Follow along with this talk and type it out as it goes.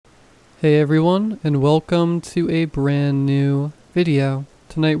Hey everyone, and welcome to a brand new video.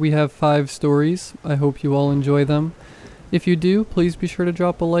 Tonight we have 5 stories. I hope you all enjoy them. If you do, please be sure to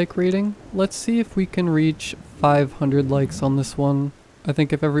drop a like rating. Let's see if we can reach 500 likes on this one. I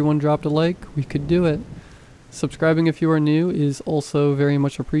think if everyone dropped a like, we could do it. Subscribing if you are new is also very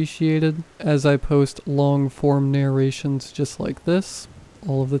much appreciated, as I post long form narrations just like this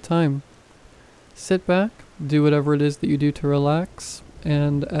all of the time. Sit back, do whatever it is that you do to relax,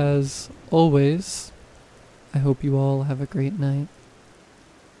 and as always, I hope you all have a great night.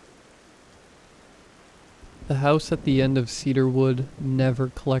 The house at the end of Cedarwood never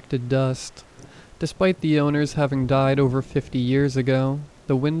collected dust. Despite the owners having died over 50 years ago,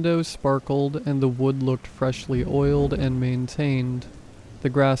 the windows sparkled and the wood looked freshly oiled and maintained. The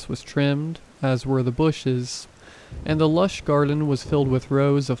grass was trimmed, as were the bushes, and the lush garden was filled with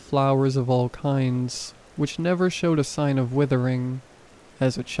rows of flowers of all kinds, which never showed a sign of withering.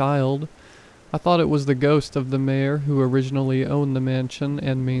 As a child, I thought it was the ghost of the mayor who originally owned the mansion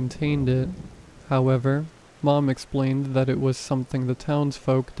and maintained it. However, Mom explained that it was something the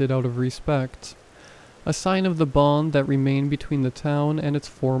townsfolk did out of respect, a sign of the bond that remained between the town and its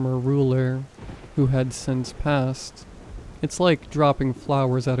former ruler, who had since passed. It's like dropping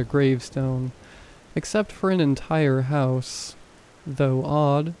flowers at a gravestone, except for an entire house. Though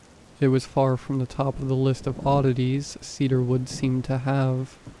odd, it was far from the top of the list of oddities Cedarwood seemed to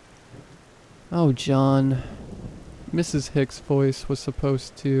have. "Oh, John." Mrs. Hicks' voice was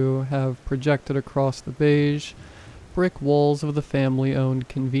supposed to have projected across the beige brick walls of the family-owned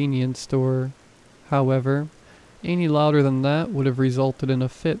convenience store. However, any louder than that would have resulted in a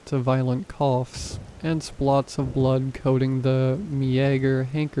fit of violent coughs, and splots of blood coating the Miager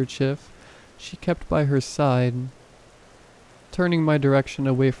handkerchief she kept by her side. Turning my direction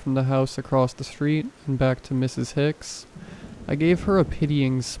away from the house across the street and back to Mrs. Hicks, I gave her a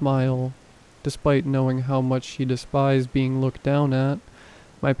pitying smile. Despite knowing how much she despised being looked down at,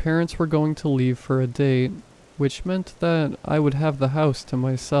 my parents were going to leave for a date, which meant that I would have the house to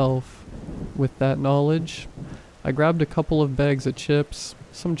myself. With that knowledge, I grabbed a couple of bags of chips,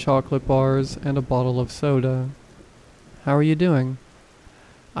 some chocolate bars, and a bottle of soda. "How are you doing?"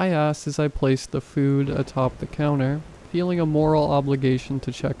 I asked as I placed the food atop the counter, feeling a moral obligation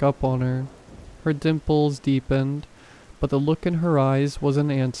to check up on her. Her dimples deepened, but the look in her eyes was an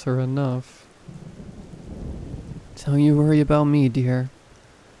answer enough. "Don't you worry about me, dear,"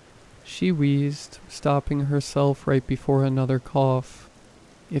 she wheezed, stopping herself right before another cough.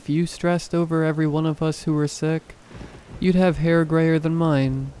 "If you stressed over every one of us who were sick, you'd have hair grayer than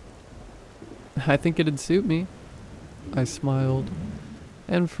mine." "I think it'd suit me," I smiled,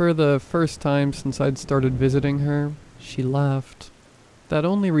 and for the first time since I'd started visiting her, she laughed. That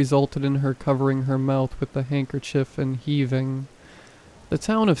only resulted in her covering her mouth with the handkerchief and heaving. The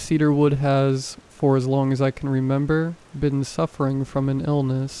town of Cedarwood has, for as long as I can remember, been suffering from an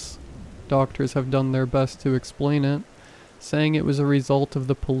illness. Doctors have done their best to explain it, saying it was a result of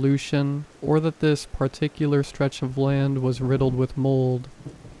the pollution or that this particular stretch of land was riddled with mold.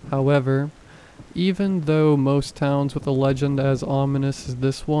 However, even though most towns with a legend as ominous as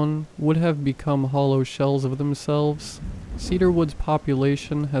this one would have become hollow shells of themselves, Cedarwood's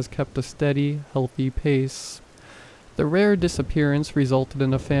population has kept a steady, healthy pace. The rare disappearance resulted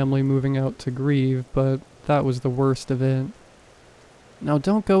in a family moving out to grieve, but that was the worst of it. "Now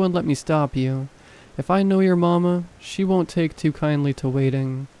don't go and let me stop you. If I know your mama, she won't take too kindly to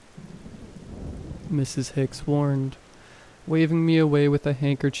waiting," Mrs. Hicks warned, waving me away with a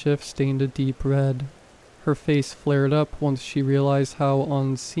handkerchief stained a deep red. Her face flared up once she realized how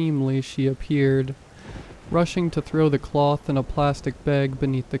unseemly she appeared, rushing to throw the cloth in a plastic bag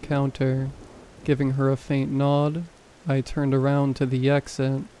beneath the counter. Giving her a faint nod, I turned around to the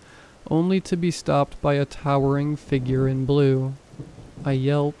exit, only to be stopped by a towering figure in blue. I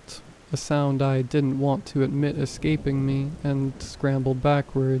yelped, a sound I didn't want to admit escaping me, and scrambled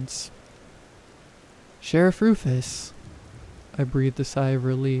backwards. "Sheriff Rufus!" I breathed a sigh of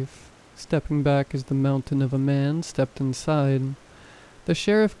relief, stepping back as the mountain of a man stepped inside. The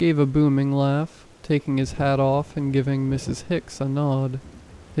sheriff gave a booming laugh, taking his hat off and giving Mrs. Hicks a nod.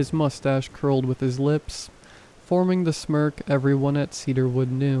 His mustache curled with his lips, forming the smirk everyone at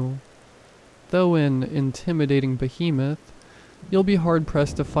Cedarwood knew. Though an intimidating behemoth, you'll be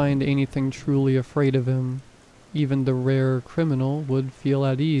hard-pressed to find anything truly afraid of him. Even the rare criminal would feel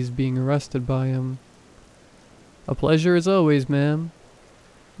at ease being arrested by him. "A pleasure as always, ma'am."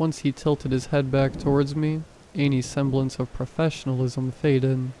 Once he tilted his head back towards me, any semblance of professionalism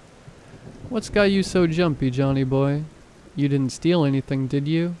faded. "What's got you so jumpy, Johnny boy? You didn't steal anything, did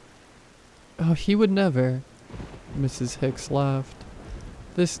you?" "Oh, he would never," Mrs. Hicks laughed.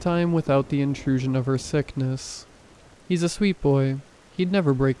 this time without the intrusion of her sickness. He's a sweet boy. He'd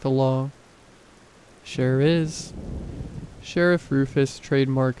never break the law. Sure is. Sheriff Rufus'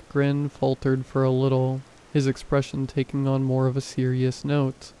 trademark grin faltered for a little, his expression taking on more of a serious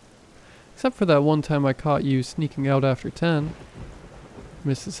note. Except for that one time I caught you sneaking out after 10.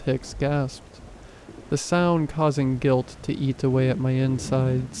 Mrs. Hicks gasped, the sound causing guilt to eat away at my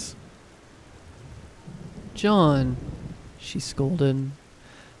insides. John, she scolded,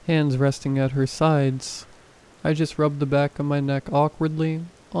 hands resting at her sides. I just rubbed the back of my neck awkwardly,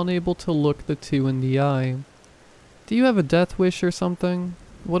 unable to look the two in the eye. Do you have a death wish or something?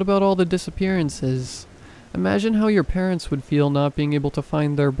 What about all the disappearances? Imagine how your parents would feel not being able to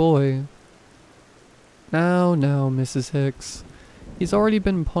find their boy. Now, Mrs. Hicks. He's already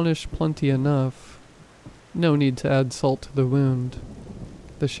been punished plenty enough. No need to add salt to the wound,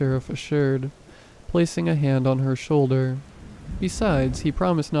 the sheriff assured, placing a hand on her shoulder. Besides, he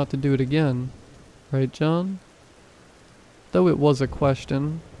promised not to do it again. Right, John? Though it was a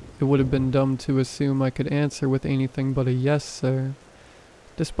question, it would have been dumb to assume I could answer with anything but a yes, sir.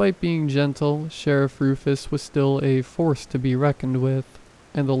 Despite being gentle, Sheriff Rufus was still a force to be reckoned with,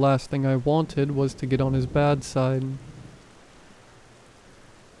 and the last thing I wanted was to get on his bad side.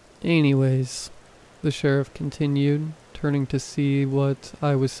 Anyways, the sheriff continued, turning to see what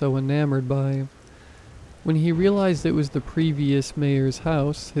I was so enamored by. When he realized it was the previous mayor's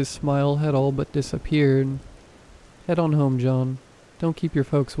house, his smile had all but disappeared. Head on home, John. Don't keep your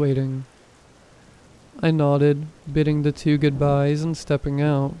folks waiting. I nodded, bidding the two goodbyes and stepping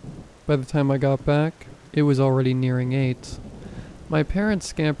out. By the time I got back, it was already nearing 8. My parents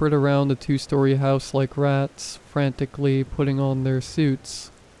scampered around the 2-story house like rats, frantically putting on their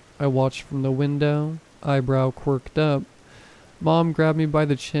suits. I watched from the window, eyebrow quirked up. Mom grabbed me by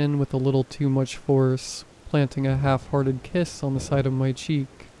the chin with a little too much force, planting a half-hearted kiss on the side of my cheek,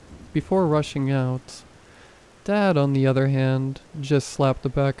 before rushing out. Dad, on the other hand, just slapped the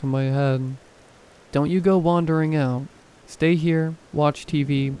back of my head. Don't you go wandering out. Stay here, watch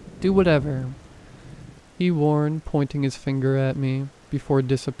TV, do whatever, he warned, pointing his finger at me, before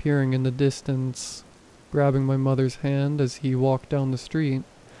disappearing in the distance, grabbing my mother's hand as he walked down the street.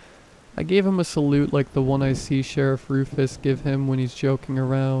 I gave him a salute like the one I see Sheriff Rufus give him when he's joking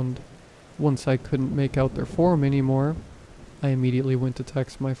around. Once I couldn't make out their form anymore, I immediately went to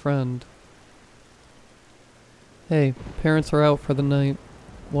text my friend. Hey, parents are out for the night.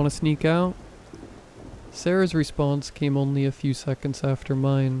 Want to sneak out? Sarah's response came only a few seconds after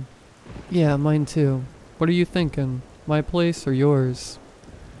mine. Yeah, mine too. What are you thinking? My place or yours?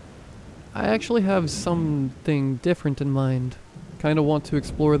 I actually have something different in mind. Kinda want to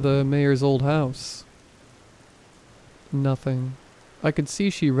explore the mayor's old house. Nothing. I could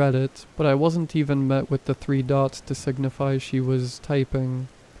see she read it, but I wasn't even met with the 3 dots to signify she was typing.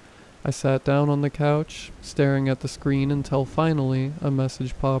 I sat down on the couch, staring at the screen until finally a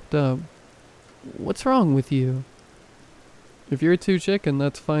message popped up. What's wrong with you? If you're too chicken,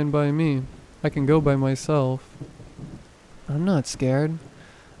 that's fine by me. I can go by myself. I'm not scared.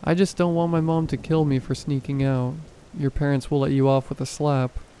 I just don't want my mom to kill me for sneaking out. Your parents will let you off with a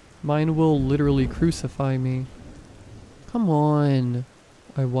slap. Mine will literally crucify me. Come on,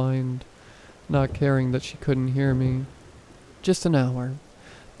 I whined, not caring that she couldn't hear me. Just an hour.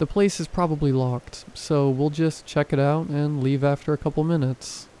 The place is probably locked, so we'll just check it out and leave after a couple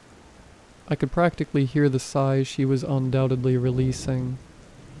minutes. I could practically hear the sigh she was undoubtedly releasing.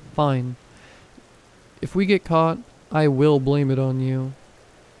 Fine. If we get caught, I will blame it on you.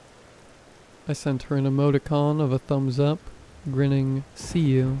 I sent her an emoticon of a thumbs up, grinning, see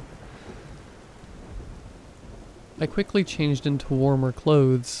you. I quickly changed into warmer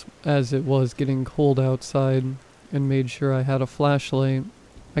clothes, as it was getting cold outside, and made sure I had a flashlight.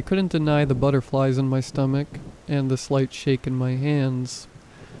 I couldn't deny the butterflies in my stomach, and the slight shake in my hands.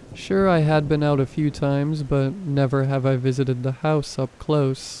 Sure, I had been out a few times, but never have I visited the house up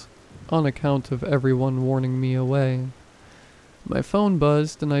close, on account of everyone warning me away. My phone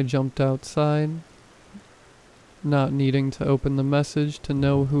buzzed and I jumped outside, not needing to open the message to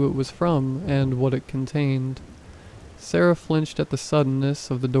know who it was from and what it contained. Sarah flinched at the suddenness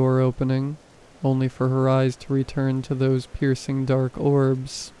of the door opening, only for her eyes to return to those piercing dark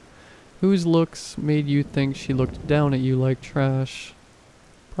orbs, whose looks made you think she looked down at you like trash.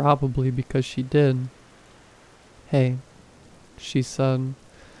 Probably because she did. Hey, she said,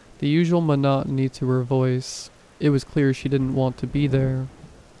 the usual monotony to her voice. It was clear she didn't want to be there.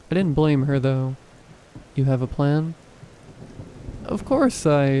 I didn't blame her, though. You have a plan? Of course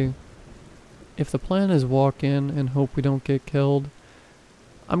If the plan is walk in and hope we don't get killed,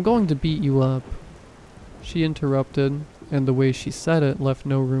 I'm going to beat you up. She interrupted, and the way she said it left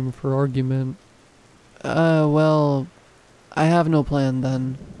no room for argument. Well, I have no plan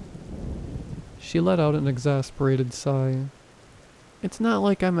then. She let out an exasperated sigh. It's not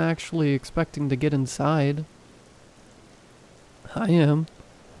like I'm actually expecting to get inside. I am,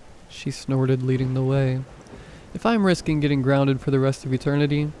 she snorted, leading the way. If I'm risking getting grounded for the rest of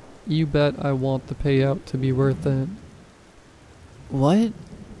eternity, you bet I want the payout to be worth it. What?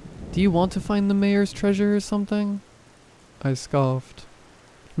 Do you want to find the mayor's treasure or something? I scoffed.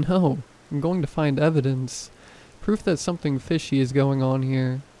 No, I'm going to find evidence. Proof that something fishy is going on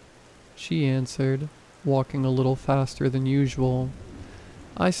here. She answered, walking a little faster than usual.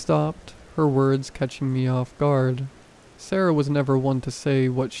 I stopped, her words catching me off guard. Sarah was never one to say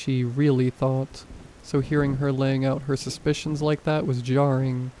what she really thought, so hearing her laying out her suspicions like that was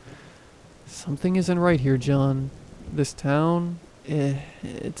jarring. Something isn't right here, John. This town,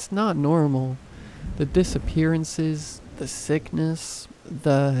 it's not normal. The disappearances, the sickness,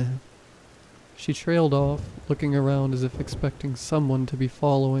 She trailed off, looking around as if expecting someone to be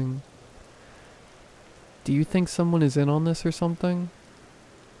following. Do you think someone is in on this or something?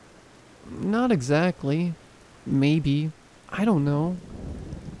 Not exactly. Maybe. I don't know.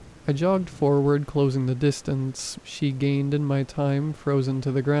 I jogged forward, closing the distance she gained in my time frozen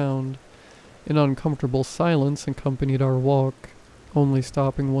to the ground. An uncomfortable silence accompanied our walk, only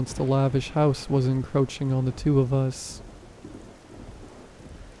stopping once the lavish house was encroaching on the two of us.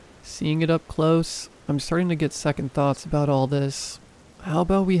 Seeing it up close, I'm starting to get second thoughts about all this. How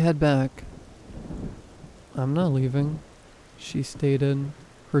about we head back? I'm not leaving, she stated,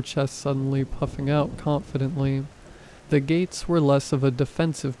 her chest suddenly puffing out confidently. The gates were less of a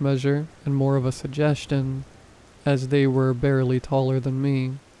defensive measure and more of a suggestion, as they were barely taller than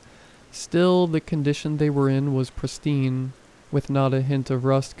me. Still, the condition they were in was pristine, with not a hint of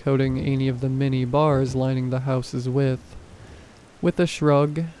rust coating any of the many bars lining the house's width. With a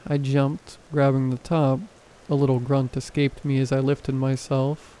shrug, I jumped, grabbing the top. A little grunt escaped me as I lifted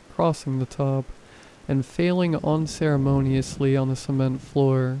myself, crossing the top, and failing unceremoniously on the cement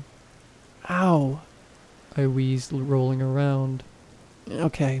floor. Ow! I wheezed, rolling around.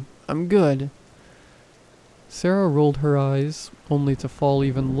 Okay, I'm good. Sarah rolled her eyes, only to fall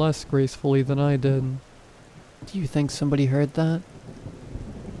even less gracefully than I did. Do you think somebody heard that?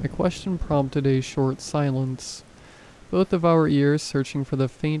 My question prompted a short silence, both of our ears searching for the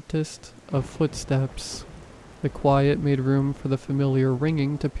faintest of footsteps. The quiet made room for the familiar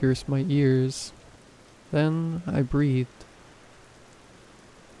ringing to pierce my ears. Then I breathed.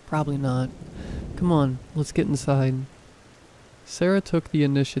 Probably not. Come on, let's get inside. Sarah took the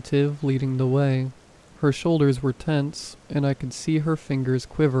initiative, leading the way. Her shoulders were tense, and I could see her fingers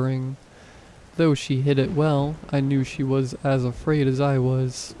quivering. Though she hid it well, I knew she was as afraid as I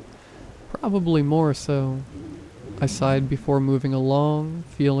was. Probably more so. I sighed before moving along,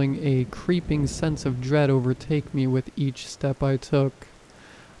 feeling a creeping sense of dread overtake me with each step I took.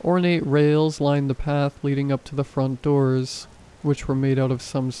 Ornate rails lined the path leading up to the front doors, which were made out of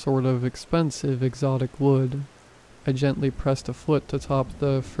some sort of expensive exotic wood. I gently pressed a foot to top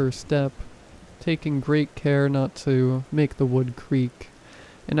the first step, taking great care not to make the wood creak,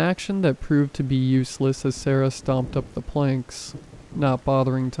 an action that proved to be useless as Sarah stomped up the planks, not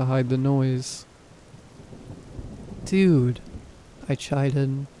bothering to hide the noise. Dude, I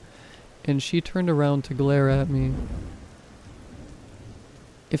chided, and she turned around to glare at me.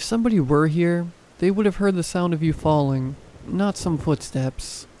 If somebody were here, they would have heard the sound of you falling, not some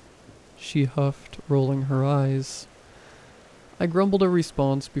footsteps. She huffed, rolling her eyes. I grumbled a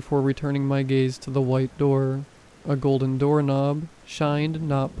response before returning my gaze to the white door. A golden doorknob, shined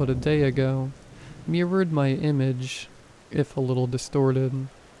not but a day ago, mirrored my image, if a little distorted.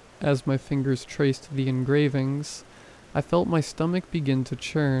 As my fingers traced the engravings, I felt my stomach begin to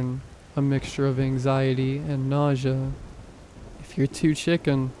churn, a mixture of anxiety and nausea. If you're too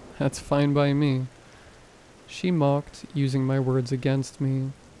chicken, that's fine by me. She mocked, using my words against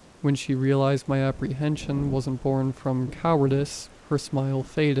me. When she realized my apprehension wasn't born from cowardice, her smile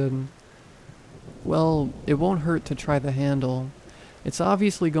faded. Well, it won't hurt to try the handle. It's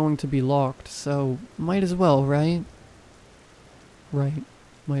obviously going to be locked, so might as well, right? Right,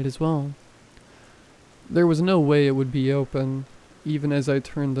 might as well. There was no way it would be open. Even as I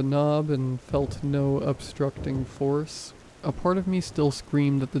turned the knob and felt no obstructing force, a part of me still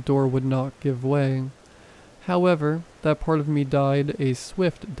screamed that the door would not give way. However, that part of me died a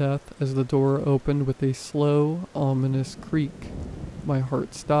swift death as the door opened with a slow, ominous creak. My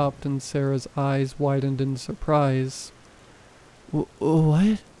heart stopped and Sarah's eyes widened in surprise.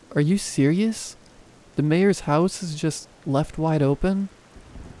 What? Are you serious? The mayor's house is just left wide open?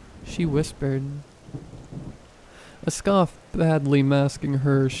 She whispered. a scoff badly masking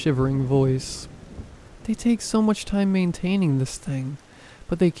her shivering voice. They take so much time maintaining this thing,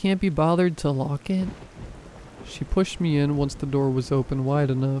 but they can't be bothered to lock it? She pushed me in once the door was open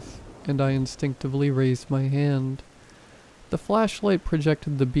wide enough, and I instinctively raised my hand. The flashlight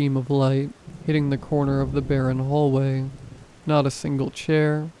projected the beam of light, hitting the corner of the barren hallway. Not a single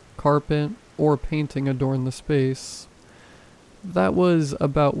chair, carpet, or painting adorned the space. That was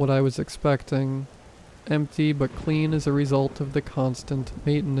about what I was expecting. Empty but clean as a result of the constant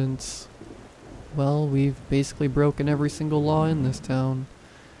maintenance. Well, we've basically broken every single law in this town,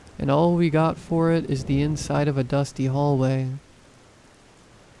 and all we got for it is the inside of a dusty hallway.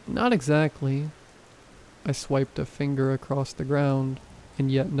 Not exactly. I swiped a finger across the ground,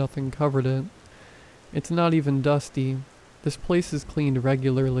 and yet nothing covered it. It's not even dusty. This place is cleaned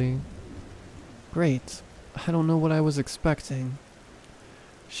regularly. Great. I don't know what I was expecting.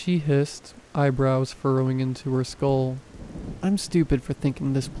 She hissed, eyebrows furrowing into her skull. I'm stupid for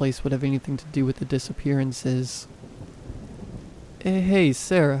thinking this place would have anything to do with the disappearances. Hey,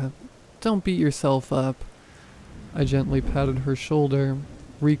 Sarah, don't beat yourself up. I gently patted her shoulder,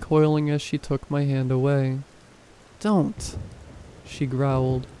 recoiling as she took my hand away. Don't, she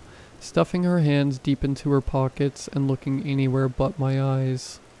growled, stuffing her hands deep into her pockets and looking anywhere but my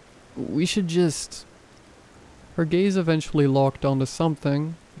eyes. We should just... Her gaze eventually locked onto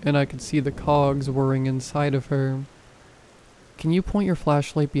something, and I could see the cogs whirring inside of her. Can you point your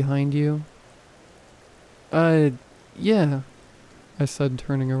flashlight behind you? Yeah, I said,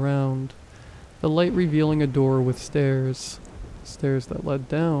 turning around, the light revealing a door with stairs. Stairs that led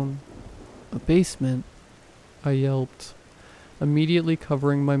down. A basement, I yelped, immediately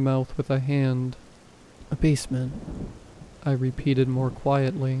covering my mouth with a hand. A basement, I repeated more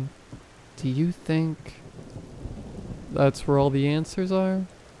quietly. Do you think... That's where all the answers are?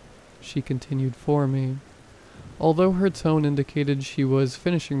 She continued for me, although her tone indicated she was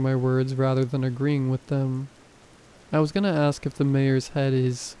finishing my words rather than agreeing with them. I was gonna ask if the mayor's head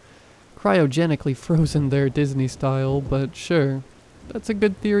is cryogenically frozen there Disney style, but sure, that's a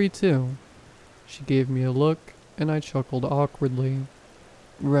good theory too. She gave me a look, and I chuckled awkwardly.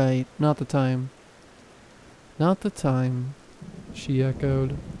 Right, not the time. Not the time, she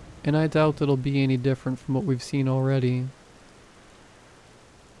echoed, and I doubt it'll be any different from what we've seen already.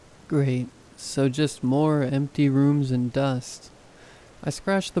 Great, so just more empty rooms and dust. I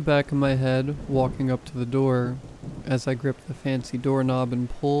scratched the back of my head, walking up to the door. As I gripped the fancy doorknob and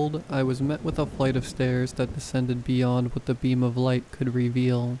pulled, I was met with a flight of stairs that descended beyond what the beam of light could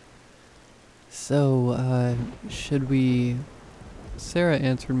reveal. So, should we... Sarah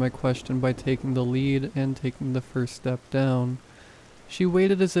answered my question by taking the lead and taking the first step down. She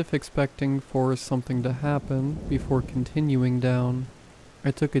waited as if expecting for something to happen before continuing down. I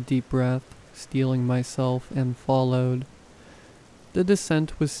took a deep breath, steeling myself, and followed. The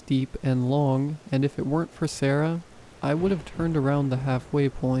descent was steep and long, and if it weren't for Sarah, I would have turned around the halfway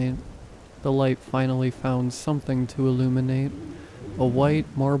point. The light finally found something to illuminate, a white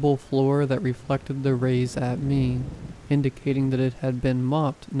marble floor that reflected the rays at me, indicating that it had been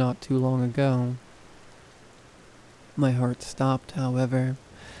mopped not too long ago. My heart stopped, however,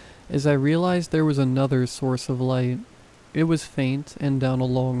 as I realized there was another source of light. It was faint and down a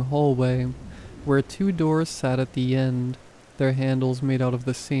long hallway, where two doors sat at the end, their handles made out of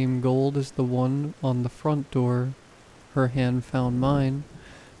the same gold as the one on the front door. Her hand found mine,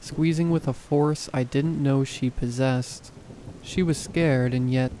 squeezing with a force I didn't know she possessed. She was scared,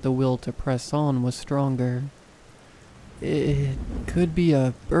 and yet the will to press on was stronger. It could be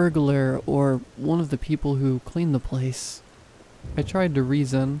a burglar or one of the people who clean the place. I tried to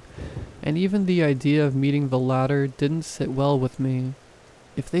reason, and even the idea of meeting the latter didn't sit well with me.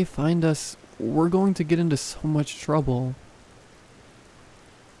 If they find us, we're going to get into so much trouble.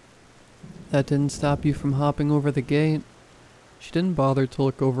 That didn't stop you from hopping over the gate? She didn't bother to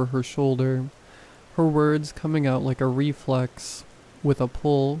look over her shoulder, her words coming out like a reflex. With a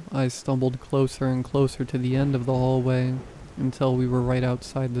pull, I stumbled closer and closer to the end of the hallway, until we were right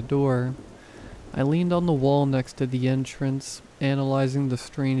outside the door. I leaned on the wall next to the entrance, analyzing the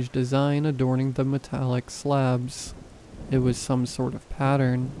strange design adorning the metallic slabs. It was some sort of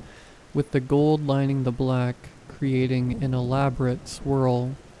pattern, with the gold lining the black, creating an elaborate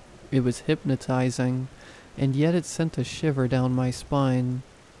swirl. It was hypnotizing, and yet it sent a shiver down my spine.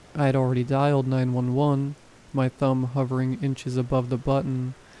 I had already dialed 911, my thumb hovering inches above the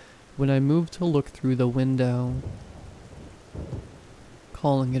button, when I moved to look through the window.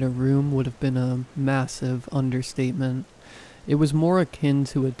 Calling it a room would have been a massive understatement. It was more akin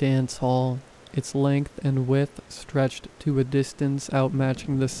to a dance hall, its length and width stretched to a distance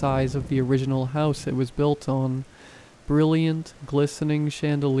outmatching the size of the original house it was built on, Brilliant, glistening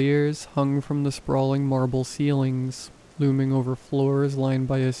chandeliers hung from the sprawling marble ceilings, looming over floors lined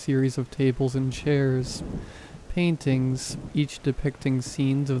by a series of tables and chairs. Paintings, each depicting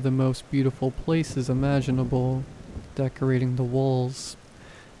scenes of the most beautiful places imaginable, decorating the walls.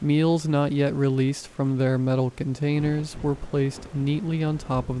 Meals not yet released from their metal containers were placed neatly on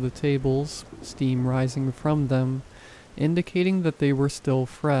top of the tables, steam rising from them, indicating that they were still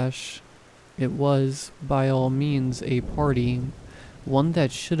fresh. It was, by all means, a party, one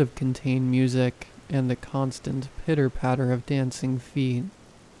that should have contained music and the constant pitter-patter of dancing feet.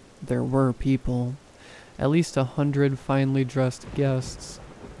 There were people, at least 100 finely dressed guests,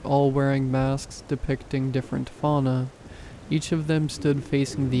 all wearing masks depicting different fauna. Each of them stood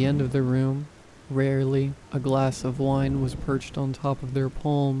facing the end of the room. Rarely, a glass of wine was perched on top of their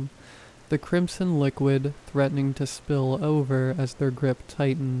palm, the crimson liquid threatening to spill over as their grip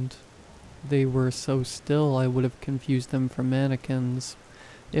tightened. They were so still I would have confused them for mannequins,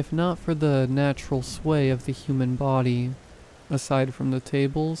 if not for the natural sway of the human body. Aside from the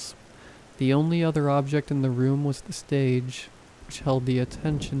tables, the only other object in the room was the stage, which held the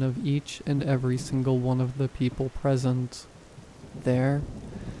attention of each and every single one of the people present. There,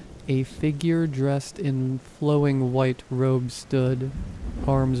 a figure dressed in flowing white robes stood,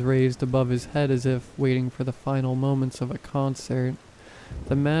 arms raised above his head as if waiting for the final moments of a concert.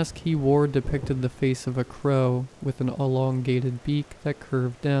 The mask he wore depicted the face of a crow with an elongated beak that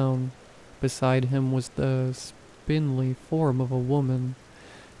curved down. Beside him was the spindly form of a woman,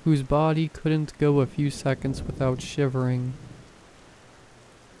 whose body couldn't go a few seconds without shivering.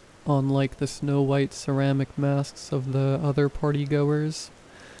 Unlike the snow-white ceramic masks of the other partygoers,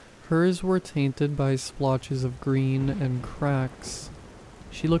 hers were tainted by splotches of green and cracks.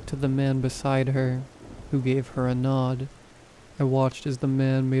 She looked to the man beside her, who gave her a nod. I watched as the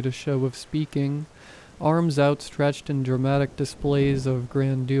man made a show of speaking, arms outstretched in dramatic displays of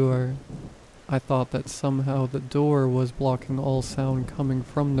grandeur. I thought that somehow the door was blocking all sound coming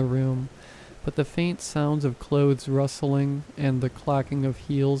from the room, but the faint sounds of clothes rustling and the clacking of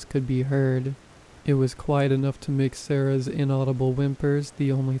heels could be heard. It was quiet enough to make Sarah's inaudible whimpers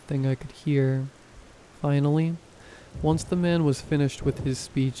the only thing I could hear. Finally, once the man was finished with his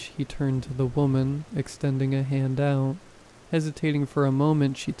speech, he turned to the woman, extending a hand out. Hesitating for a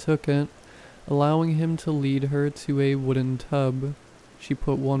moment, she took it, allowing him to lead her to a wooden tub. She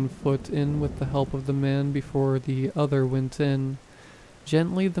put one foot in with the help of the man before the other went in.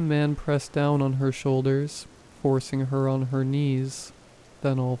 Gently the man pressed down on her shoulders, forcing her on her knees,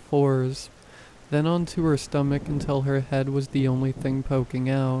 then all fours, then onto her stomach until her head was the only thing poking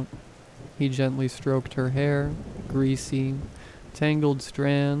out. He gently stroked her hair, greasy, tangled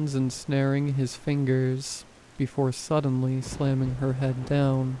strands ensnaring his fingers, before suddenly slamming her head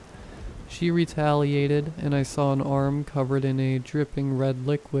down. She retaliated, and I saw an arm covered in a dripping red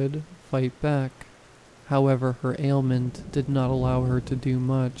liquid fight back. However, her ailment did not allow her to do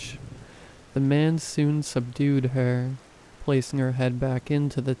much. The man soon subdued her, placing her head back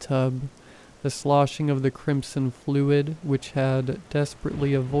into the tub. The sloshing of the crimson fluid, which had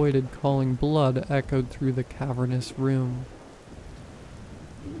desperately avoided calling blood, echoed through the cavernous room.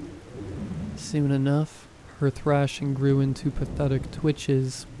 Soon enough, her thrashing grew into pathetic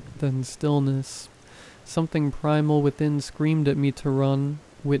twitches, then stillness. Something primal within screamed at me to run,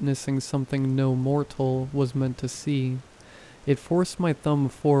 witnessing something no mortal was meant to see. It forced my thumb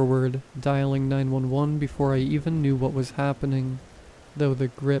forward, dialing 911 before I even knew what was happening. Though the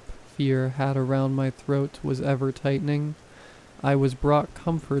grip fear had around my throat was ever tightening, I was brought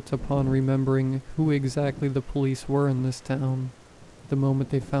comfort upon remembering who exactly the police were in this town. The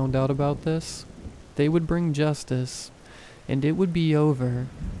moment they found out about this, they would bring justice, and it would be over.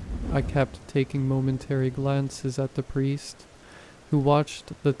 I kept taking momentary glances at the priest, who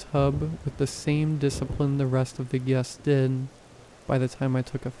watched the tub with the same discipline the rest of the guests did. By the time I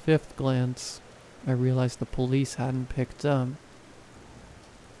took a fifth glance, I realized the police hadn't picked up.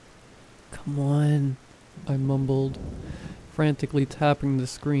 "Come on," I mumbled, frantically tapping the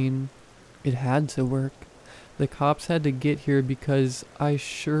screen. It had to work. The cops had to get here because I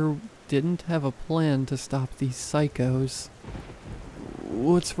sure didn't have a plan to stop these psychos.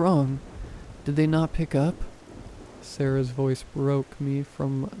 "What's wrong? Did they not pick up?" Sarah's voice broke me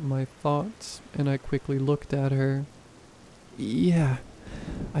from my thoughts, and I quickly looked at her. "Yeah,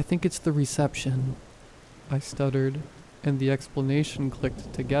 I think it's the reception," I stuttered, and the explanation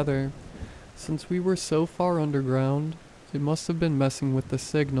clicked together. Since we were so far underground, it must have been messing with the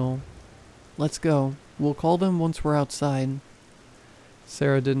signal. "Let's go. We'll call them once we're outside."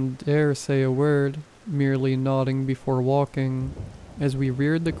 Sarah didn't dare say a word, merely nodding before walking. As we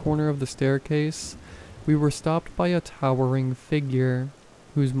reared the corner of the staircase, We were stopped by a towering figure,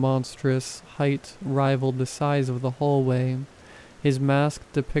 whose monstrous height rivaled the size of the hallway. His mask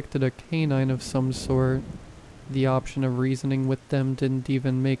depicted a canine of some sort. The option of reasoning with them didn't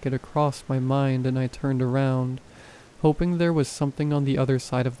even make it across my mind, and I turned around, hoping there was something on the other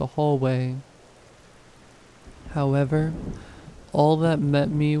side of the hallway. However, all that met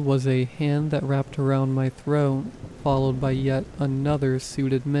me was a hand that wrapped around my throat, followed by yet another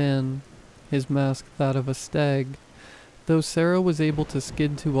suited man, his mask that of a stag. Though Sarah was able to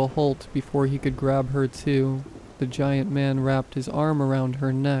skid to a halt before he could grab her too, the giant man wrapped his arm around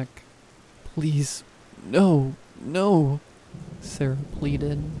her neck. "Please, no, no," Sarah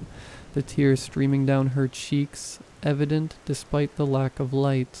pleaded, the tears streaming down her cheeks, evident despite the lack of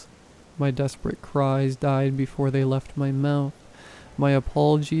light. My desperate cries died before they left my mouth. My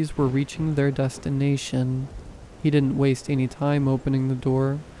apologies were reaching their destination. He didn't waste any time opening the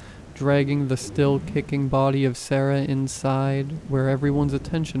door, dragging the still kicking body of Sarah inside, where everyone's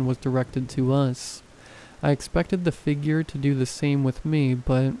attention was directed to us. I expected the figure to do the same with me,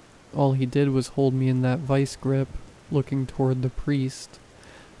 but all he did was hold me in that vice grip, looking toward the priest.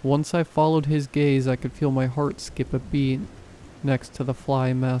 Once I followed his gaze, I could feel my heart skip a beat. Next to the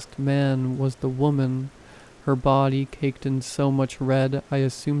fly-masked man was the woman. Her body, caked in so much red I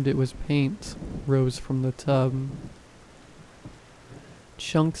assumed it was paint, rose from the tub.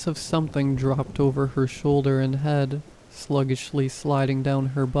 Chunks of something dropped over her shoulder and head, sluggishly sliding down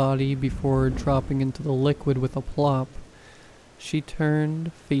her body before dropping into the liquid with a plop. She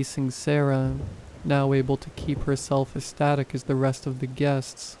turned, facing Sarah, now able to keep herself as static as the rest of the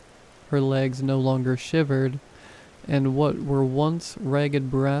guests. Her legs no longer shivered, and what were once ragged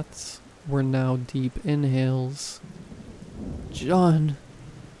breaths were now deep inhales. "John,"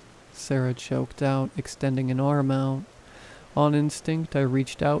 Sarah choked out, extending an arm out. On instinct, I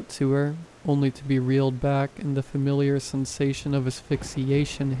reached out to her, only to be reeled back and the familiar sensation of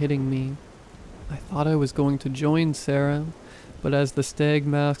asphyxiation hitting me. I thought I was going to join Sarah, but as the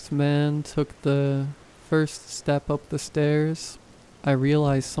stag-masked man took the first step up the stairs, I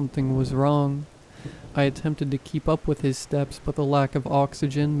realized something was wrong. I attempted to keep up with his steps, but the lack of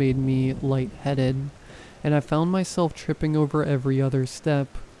oxygen made me lightheaded, and I found myself tripping over every other step.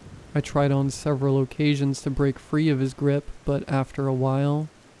 I tried on several occasions to break free of his grip, but after a while,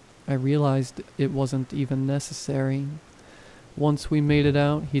 I realized it wasn't even necessary. Once we made it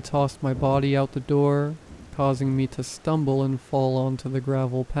out, he tossed my body out the door, causing me to stumble and fall onto the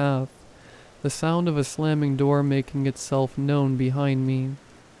gravel path, the sound of a slamming door making itself known behind me.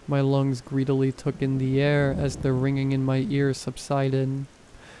 My lungs greedily took in the air as the ringing in my ear subsided.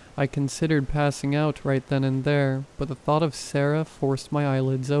 I considered passing out right then and there, but the thought of Sarah forced my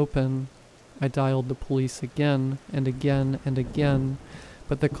eyelids open. I dialed the police again and again and again,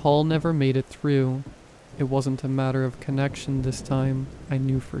 but the call never made it through. It wasn't a matter of connection this time, I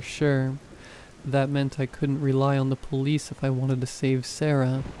knew for sure. That meant I couldn't rely on the police if I wanted to save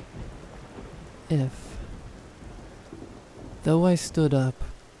Sarah. Though I stood up,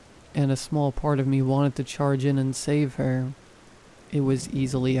 and a small part of me wanted to charge in and save her, it was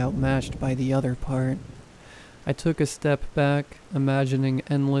easily outmatched by the other part. I took a step back, imagining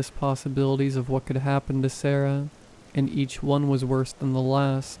endless possibilities of what could happen to Sarah, and each one was worse than the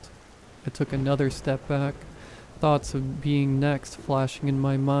last. I took another step back, thoughts of being next flashing in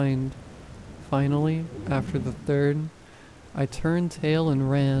my mind. Finally, after the third, I turned tail and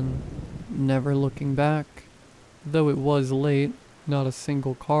ran, never looking back. Though it was late, not a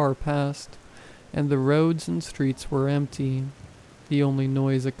single car passed, and the roads and streets were empty. The only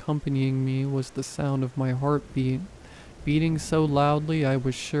noise accompanying me was the sound of my heartbeat, beating so loudly I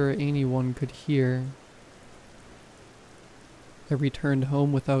was sure anyone could hear. I returned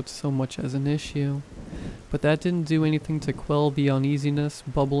home without so much as an issue, but that didn't do anything to quell the uneasiness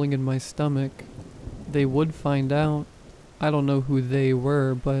bubbling in my stomach. They would find out. I don't know who they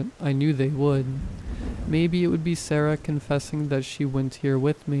were, but I knew they would. Maybe it would be Sarah confessing that she went here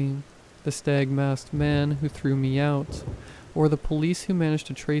with me, the stag-masked man who threw me out, or the police who managed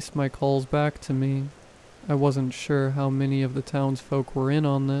to trace my calls back to me. I wasn't sure how many of the townsfolk were in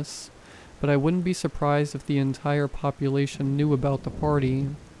on this, but I wouldn't be surprised if the entire population knew about the party.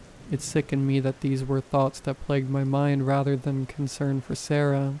 It sickened me that these were thoughts that plagued my mind rather than concern for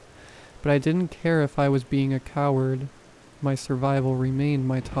Sarah, but I didn't care if I was being a coward. My survival remained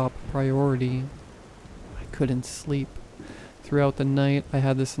my top priority. I couldn't sleep. Throughout the night, I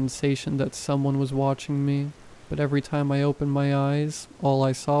had the sensation that someone was watching me, but every time I opened my eyes, all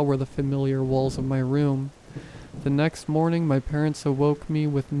I saw were the familiar walls of my room. The next morning, my parents awoke me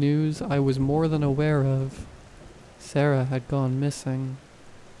with news I was more than aware of. Sarah had gone missing.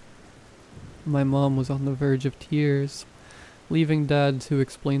 My mom was on the verge of tears, leaving Dad to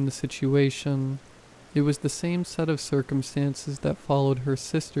explain the situation. It was the same set of circumstances that followed her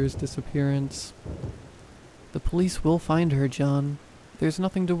sister's disappearance. The police will find her, John. There's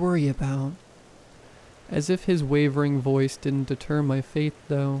nothing to worry about. As if his wavering voice didn't deter my faith,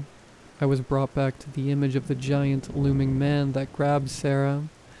 though, I was brought back to the image of the giant looming man that grabbed Sarah,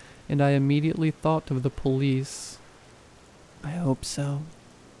 and I immediately thought of the police. I hope so,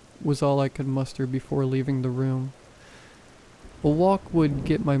 Was all I could muster before leaving the room. A walk would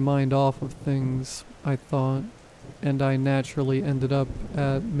get my mind off of things, I thought, and I naturally ended up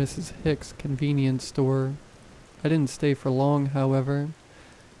at Mrs. Hick's convenience store. I didn't stay for long, however.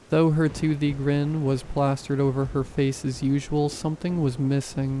 Though her toothy grin was plastered over her face as usual, something was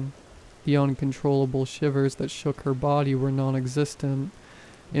missing. The uncontrollable shivers that shook her body were non-existent.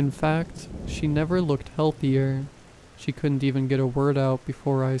 In fact, she never looked healthier. She couldn't even get a word out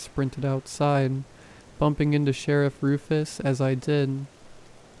before I sprinted outside, bumping into Sheriff Rufus as I did.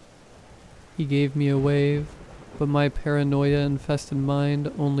 He gave me a wave, but my paranoia-infested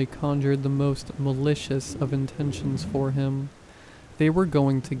mind only conjured the most malicious of intentions for him. They were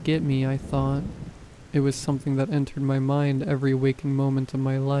going to get me, I thought. It was something that entered my mind every waking moment of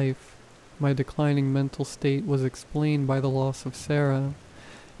my life. My declining mental state was explained by the loss of Sarah,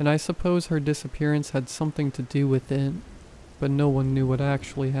 and I suppose her disappearance had something to do with it, but no one knew what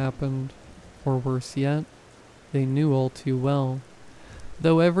actually happened. Or worse yet, they knew all too well.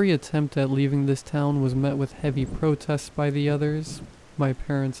 Though every attempt at leaving this town was met with heavy protests by the others, my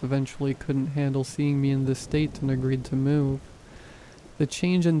parents eventually couldn't handle seeing me in this state and agreed to move. The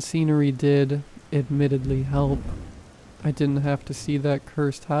change in scenery did, admittedly, help. I didn't have to see that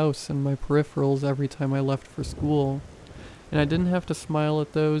cursed house in my peripherals every time I left for school, and I didn't have to smile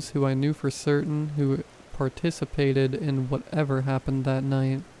at those who I knew for certain who participated in whatever happened that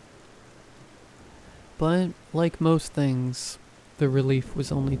night. But, like most things, the relief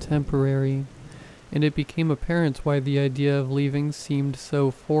was only temporary, and it became apparent why the idea of leaving seemed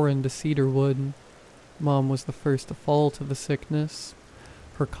so foreign to Cedarwood. Mom was the first to fall to the sickness.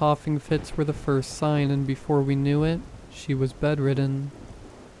 Her coughing fits were the first sign, and before we knew it, she was bedridden,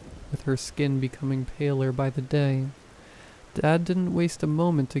 with her skin becoming paler by the day. Dad didn't waste a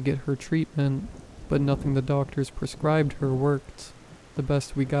moment to get her treatment, but nothing the doctors prescribed her worked. The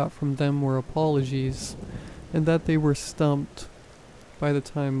best we got from them were apologies, and that they were stumped. By the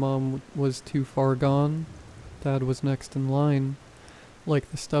time Mom was too far gone, Dad was next in line. Like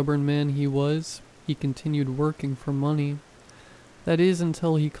the stubborn man he was, he continued working for money. That is,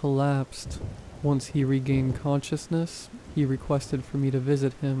 until he collapsed. Once he regained consciousness, he requested for me to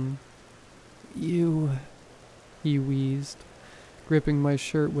visit him. He wheezed, gripping my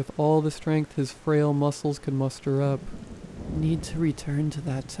shirt with all the strength his frail muscles could muster up. Need to return to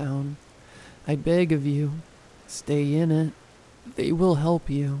that town. I beg of you, stay in it. They will help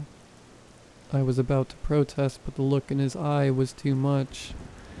you. I was about to protest, but the look in his eye was too much.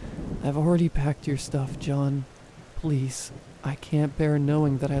 I've already packed your stuff, John. Please, I can't bear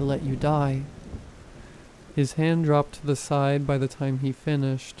knowing that I let you die. His hand dropped to the side by the time he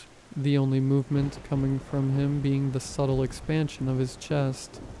finished, the only movement coming from him being the subtle expansion of his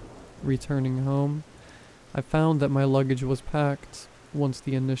chest. Returning home, I found that my luggage was packed. Once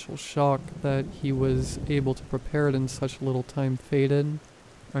the initial shock that he was able to prepare it in such little time faded,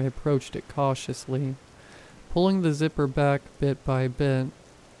 I approached it cautiously, pulling the zipper back bit by bit.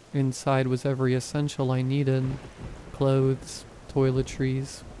 Inside was every essential I needed: clothes,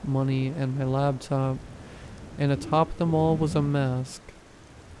 toiletries, money, and my laptop. And atop them all was a mask.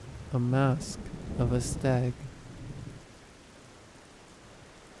 A mask of a stag.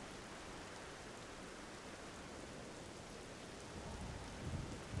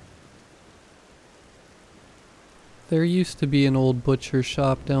 There used to be an old butcher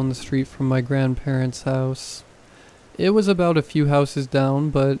shop down the street from my grandparents' house. It was about a few houses down,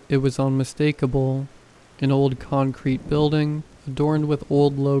 but it was unmistakable. An old concrete building, adorned with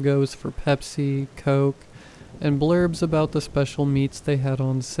old logos for Pepsi, Coke, and blurbs about the special meats they had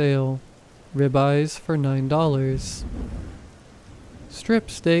on sale. Ribeyes for $9. Strip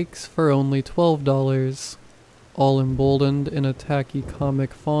steaks for only $12. All emboldened in a tacky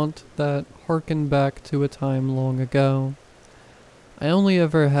comic font that harkened back to a time long ago. I only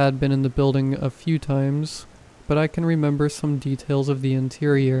ever had been in the building a few times, but I can remember some details of the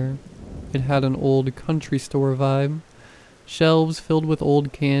interior. It had an old country store vibe, shelves filled with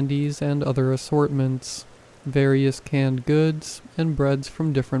old candies and other assortments, various canned goods, and breads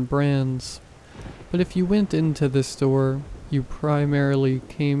from different brands. But if you went into this store, you primarily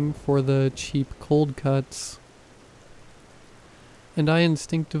came for the cheap cold cuts. And I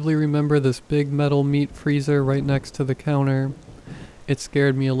instinctively remember this big metal meat freezer right next to the counter. It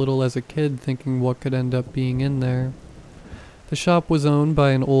scared me a little as a kid, thinking what could end up being in there. The shop was owned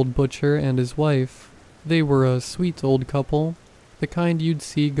by an old butcher and his wife. They were a sweet old couple, the kind you'd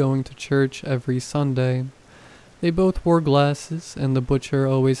see going to church every Sunday. They both wore glasses, and the butcher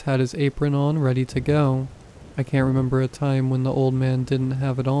always had his apron on, ready to go. I can't remember a time when the old man didn't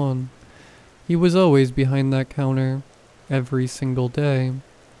have it on. He was always behind that counter, every single day.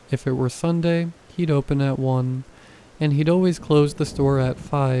 If it were Sunday, he'd open at 1, and he'd always close the store at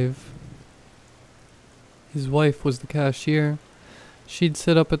 5. His wife was the cashier. She'd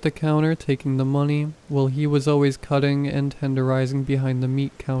sit up at the counter taking the money, while he was always cutting and tenderizing behind the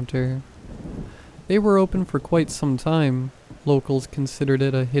meat counter. They were open for quite some time. Locals considered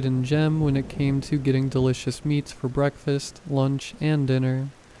it a hidden gem when it came to getting delicious meats for breakfast, lunch, and dinner.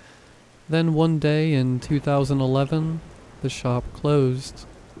 Then one day in 2011, the shop closed.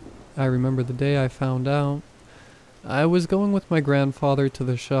 I remember the day I found out. I was going with my grandfather to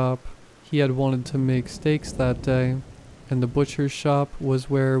the shop. He had wanted to make steaks that day, and the butcher's shop was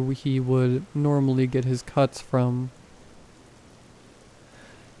where he would normally get his cuts from.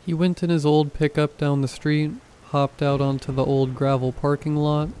 He went in his old pickup down the street, hopped out onto the old gravel parking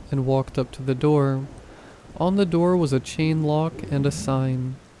lot, and walked up to the door. On the door was a chain lock and a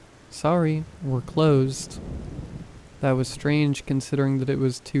sign. "Sorry, we're closed." That was strange considering that it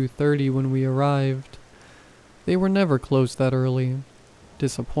was 2:30 when we arrived. They were never closed that early.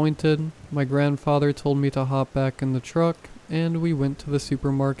 Disappointed, my grandfather told me to hop back in the truck, and we went to the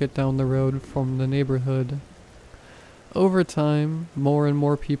supermarket down the road from the neighborhood. Over time, more and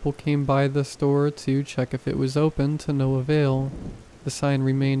more people came by the store to check if it was open, to no avail. The sign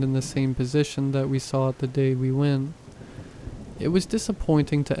remained in the same position that we saw it the day we went. It was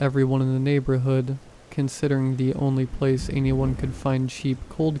disappointing to everyone in the neighborhood, considering the only place anyone could find cheap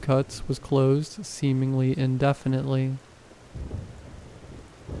cold cuts was closed seemingly indefinitely.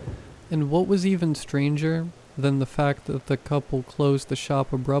 And what was even stranger than the fact that the couple closed the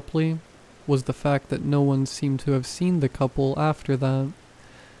shop abruptly was the fact that no one seemed to have seen the couple after that.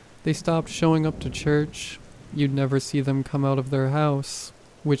 They stopped showing up to church. You'd never see them come out of their house,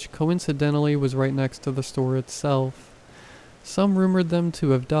 which coincidentally was right next to the store itself. Some rumored them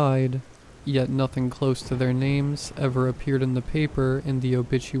to have died, yet nothing close to their names ever appeared in the paper in the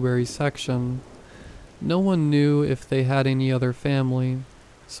obituary section. No one knew if they had any other family,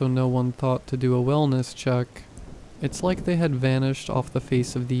 so no one thought to do a wellness check. It's like they had vanished off the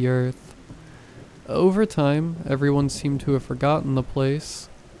face of the earth. Over time, everyone seemed to have forgotten the place.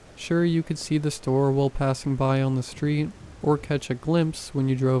 Sure, you could see the store while passing by on the street, or catch a glimpse when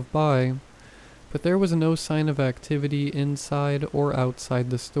you drove by, but there was no sign of activity inside or outside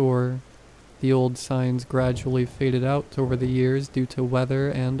the store. The old signs gradually faded out over the years due to weather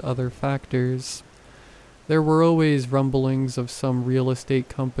and other factors. There were always rumblings of some real estate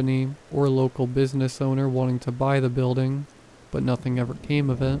company or local business owner wanting to buy the building, but nothing ever came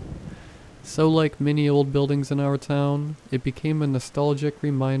of it. So like many old buildings in our town, it became a nostalgic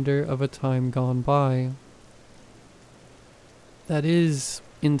reminder of a time gone by. That is,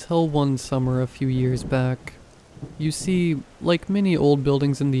 until one summer a few years back. You see, like many old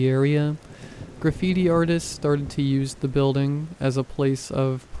buildings in the area, graffiti artists started to use the building as a place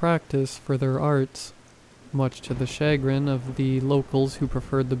of practice for their art, much to the chagrin of the locals who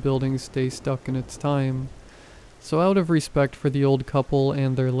preferred the building stay stuck in its time. So out of respect for the old couple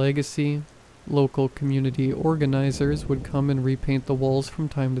and their legacy, local community organizers would come and repaint the walls from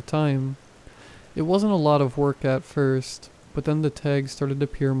time to time. It wasn't a lot of work at first, but then the tags started to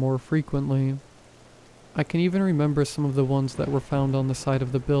appear more frequently. I can even remember some of the ones that were found on the side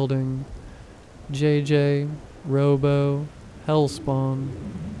of the building. JJ, Robo, Hellspawn.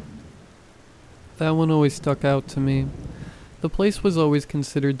 That one always stuck out to me. The place was always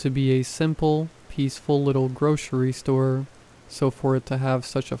considered to be a simple, peaceful little grocery store, so for it to have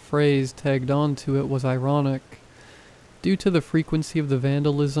such a phrase tagged onto it was ironic. Due to the frequency of the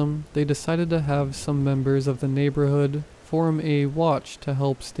vandalism, they decided to have some members of the neighborhood form a watch to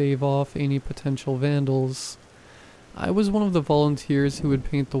help stave off any potential vandals. I was one of the volunteers who would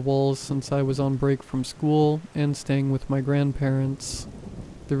paint the walls since I was on break from school and staying with my grandparents.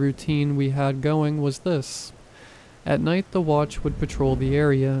 The routine we had going was this. At night the watch would patrol the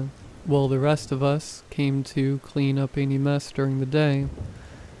area, while the rest of us came to clean up any mess during the day.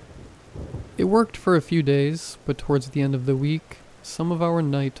 It worked for a few days, but towards the end of the week, some of our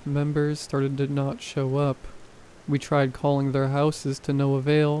night members started to not show up. We tried calling their houses to no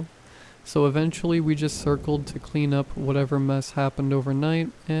avail, so eventually we just circled to clean up whatever mess happened overnight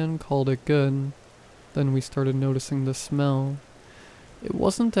and called it good. Then we started noticing the smell. It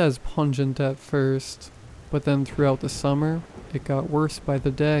wasn't as pungent at first, but then throughout the summer, it got worse by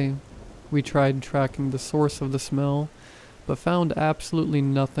the day. We tried tracking the source of the smell, but found absolutely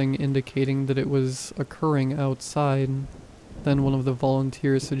nothing indicating that it was occurring outside. Then one of the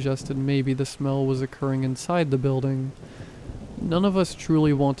volunteers suggested maybe the smell was occurring inside the building. None of us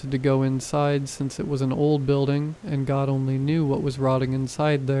truly wanted to go inside since it was an old building and God only knew what was rotting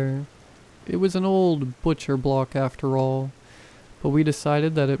inside there. It was an old butcher block after all, but we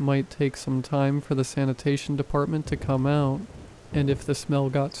decided that it might take some time for the sanitation department to come out, and if the smell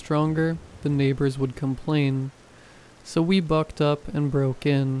got stronger, the neighbors would complain. So we bucked up and broke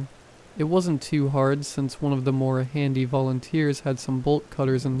in. It wasn't too hard since one of the more handy volunteers had some bolt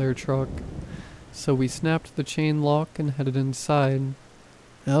cutters in their truck. So we snapped the chain lock and headed inside.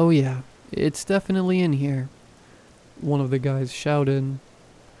 "Oh yeah, it's definitely in here," one of the guys shouted.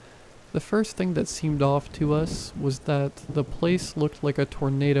 The first thing that seemed off to us was that the place looked like a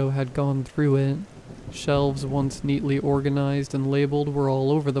tornado had gone through it. Shelves once neatly organized and labeled were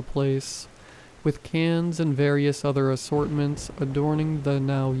all over the place, with cans and various other assortments adorning the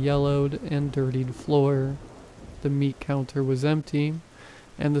now yellowed and dirtied floor. The meat counter was empty,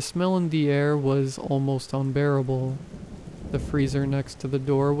 and the smell in the air was almost unbearable. The freezer next to the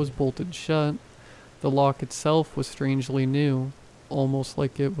door was bolted shut. The lock itself was strangely new, almost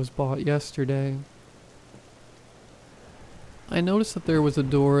like it was bought yesterday. I noticed that there was a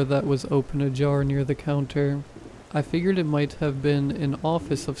door that was open ajar near the counter. I figured it might have been an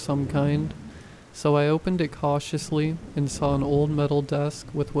office of some kind, so I opened it cautiously and saw an old metal desk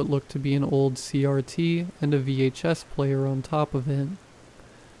with what looked to be an old CRT and a VHS player on top of it.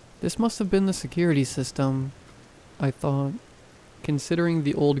 This must have been the security system, I thought. Considering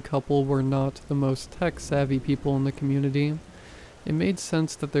the old couple were not the most tech-savvy people in the community, it made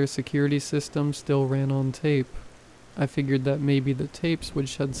sense that their security system still ran on tape. I figured that maybe the tapes would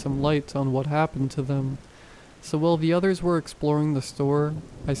shed some light on what happened to them. So while the others were exploring the store,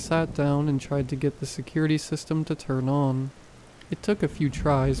 I sat down and tried to get the security system to turn on. It took a few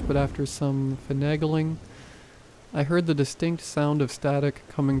tries, but after some finagling, I heard the distinct sound of static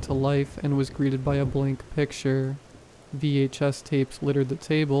coming to life and was greeted by a blank picture. VHS tapes littered the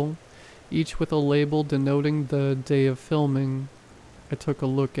table, each with a label denoting the day of filming. I took a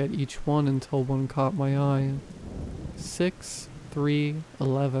look at each one until one caught my eye.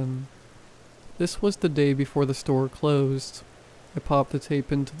 6/3/11. This was the day before the store closed. I popped the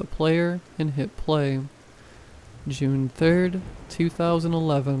tape into the player and hit play. June 3rd,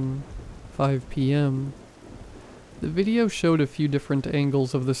 2011, 5 p.m. The video showed a few different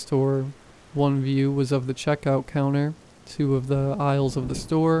angles of the store. One view was of the checkout counter, two of the aisles of the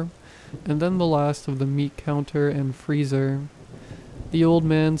store, and then the last of the meat counter and freezer. The old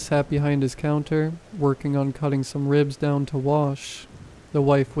man sat behind his counter, working on cutting some ribs down to wash. The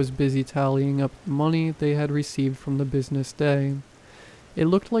wife was busy tallying up the money they had received from the business day. It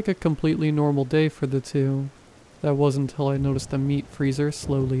looked like a completely normal day for the two. That was until I noticed the meat freezer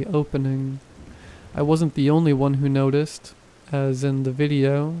slowly opening. I wasn't the only one who noticed. As in the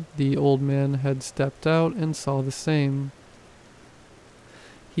video, the old man had stepped out and saw the same.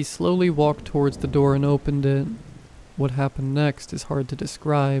 He slowly walked towards the door and opened it. What happened next is hard to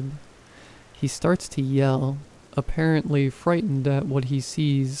describe. He starts to yell, apparently frightened at what he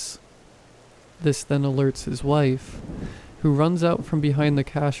sees. This then alerts his wife, who runs out from behind the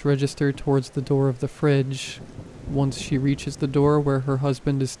cash register towards the door of the fridge. Once she reaches the door where her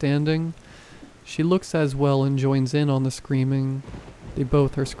husband is standing, she looks as well and joins in on the screaming. They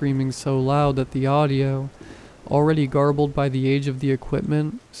both are screaming so loud that the audio, already garbled by the age of the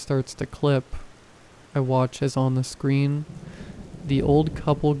equipment, starts to clip. I watch as on the screen, the old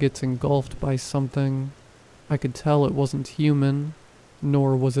couple gets engulfed by something. I could tell it wasn't human,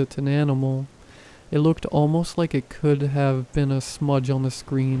 nor was it an animal. It looked almost like it could have been a smudge on the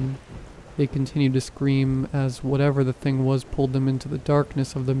screen. They continued to scream as whatever the thing was pulled them into the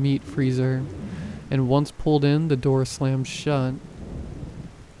darkness of the meat freezer, and once pulled in, the door slammed shut.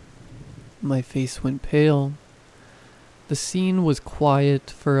 My face went pale. The scene was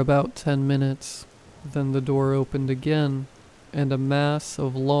quiet for about 10 minutes. Then the door opened again, and a mass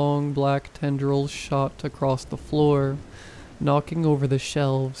of long black tendrils shot across the floor, knocking over the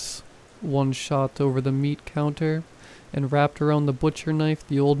shelves. One shot over the meat counter, and wrapped around the butcher knife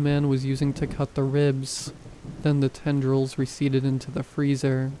the old man was using to cut the ribs. Then the tendrils receded into the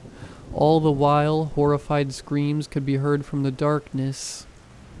freezer. All the while, horrified screams could be heard from the darkness.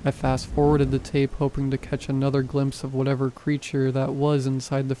 I fast-forwarded the tape hoping to catch another glimpse of whatever creature that was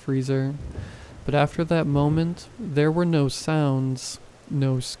inside the freezer. But after that moment, there were no sounds,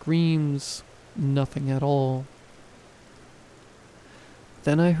 no screams, nothing at all.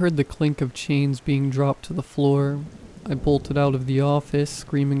 Then I heard the clink of chains being dropped to the floor. I bolted out of the office,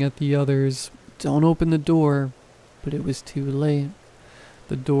 screaming at the others, "Don't open the door!" But it was too late.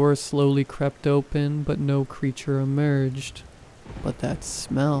 The door slowly crept open, but no creature emerged. But that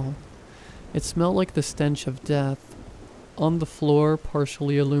smell. It smelled like the stench of death. On the floor,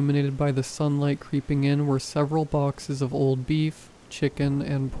 partially illuminated by the sunlight creeping in, were several boxes of old beef, chicken,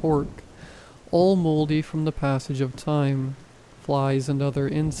 and pork, all moldy from the passage of time. Flies and other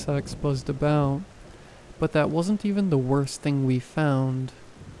insects buzzed about. But that wasn't even the worst thing we found.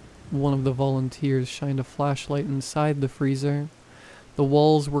 One of the volunteers shined a flashlight inside the freezer. The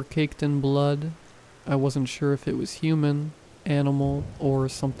walls were caked in blood. I wasn't sure if it was human, animal, or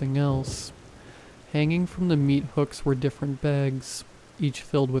something else. Hanging from the meat hooks were different bags, each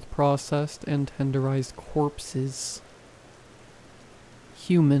filled with processed and tenderized corpses.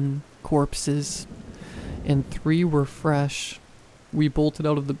 Human corpses. And 3 were fresh. We bolted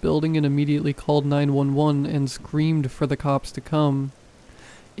out of the building and immediately called 911 and screamed for the cops to come.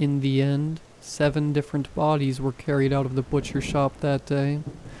 In the end, 7 different bodies were carried out of the butcher shop that day.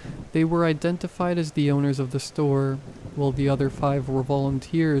 They were identified as the owners of the store, while the other 5 were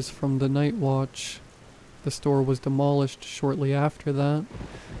volunteers from the night watch. The store was demolished shortly after that,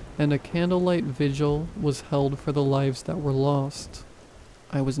 and a candlelight vigil was held for the lives that were lost.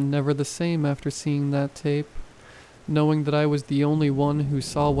 I was never the same after seeing that tape, knowing that I was the only one who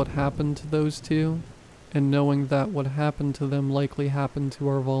saw what happened to those 2, and knowing that what happened to them likely happened to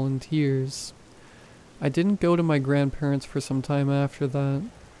our volunteers. I didn't go to my grandparents for some time after that,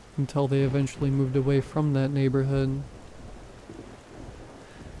 until they eventually moved away from that neighborhood.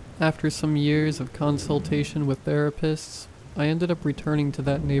 After some years of consultation with therapists, I ended up returning to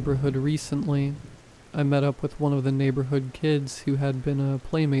that neighborhood recently. I met up with one of the neighborhood kids who had been a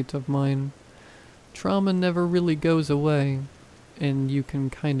playmate of mine. Trauma never really goes away, and you can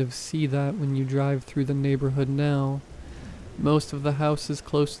kind of see that when you drive through the neighborhood now. Most of the houses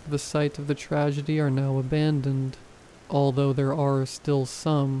close to the site of the tragedy are now abandoned, although there are still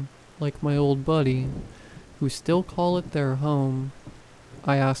some, like my old buddy, who still call it their home.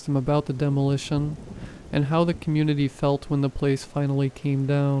 I asked him about the demolition, and how the community felt when the place finally came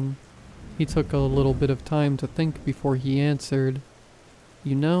down. He took a little bit of time to think before he answered.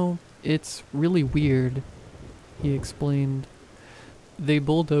 "You know, it's really weird," he explained. They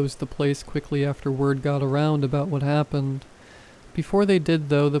bulldozed the place quickly after word got around about what happened. Before they did,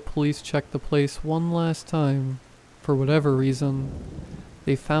 though, the police checked the place one last time. For whatever reason,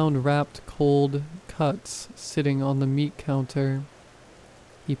 they found wrapped cold cuts sitting on the meat counter.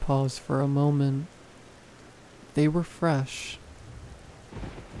 He paused for a moment. They were fresh.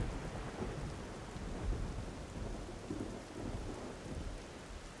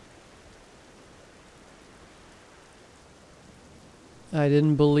 I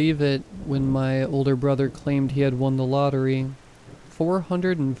didn't believe it when my older brother claimed he had won the lottery.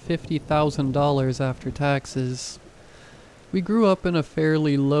 $450,000 after taxes. We grew up in a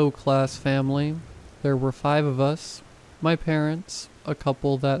fairly low-class family. There were 5 of us. My parents, a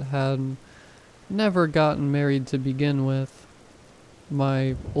couple that had never gotten married to begin with.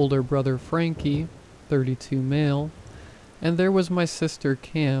 My older brother Frankie, 32 male. And there was my sister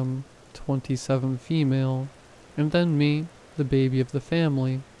Cam, 27 female. And then me, the baby of the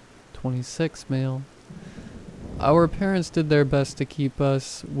family, 26 male. Our parents did their best to keep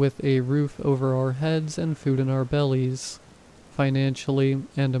us with a roof over our heads and food in our bellies. Financially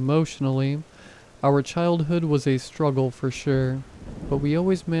and emotionally, our childhood was a struggle for sure, but we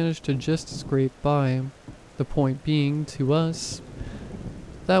always managed to just scrape by. The point being, to us,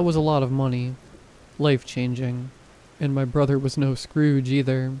 that was a lot of money. Life-changing. And my brother was no Scrooge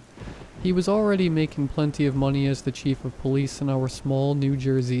either. He was already making plenty of money as the chief of police in our small New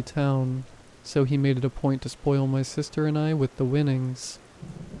Jersey town, so he made it a point to spoil my sister and I with the winnings.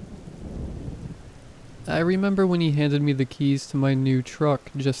 I remember when he handed me the keys to my new truck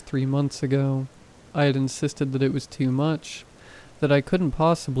just 3 months ago. I had insisted that it was too much, that I couldn't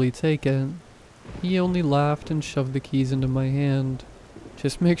possibly take it. He only laughed and shoved the keys into my hand.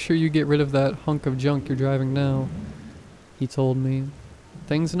 "Just make sure you get rid of that hunk of junk you're driving now," he told me.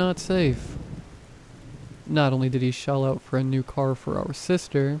 "Things not safe." Not only did he shell out for a new car for our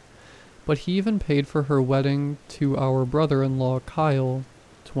sister, but he even paid for her wedding to our brother-in-law Kyle,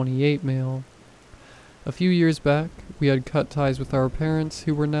 28 male. A few years back, we had cut ties with our parents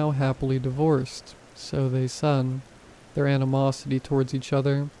who were now happily divorced, so they said. Their animosity towards each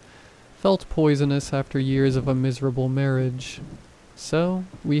other felt poisonous after years of a miserable marriage. So,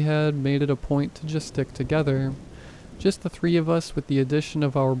 we had made it a point to just stick together. Just the 3 of us, with the addition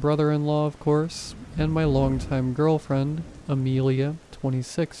of our brother-in-law, of course, and my longtime girlfriend, Amelia,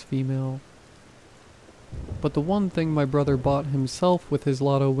 26 female. But the one thing my brother bought himself with his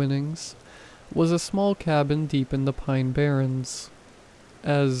lotto winnings was a small cabin deep in the Pine Barrens.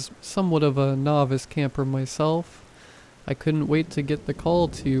 As somewhat of a novice camper myself, I couldn't wait to get the call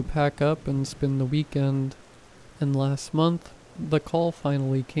to pack up and spend the weekend. And last month, the call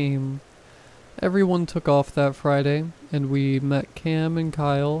finally came. Everyone took off that Friday, and we met Cam and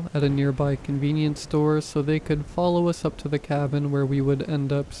Kyle at a nearby convenience store so they could follow us up to the cabin where we would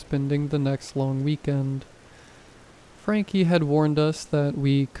end up spending the next long weekend. Frankie had warned us that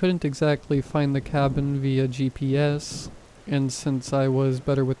we couldn't exactly find the cabin via GPS, and since I was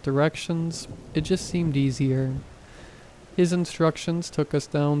better with directions, it just seemed easier. His instructions took us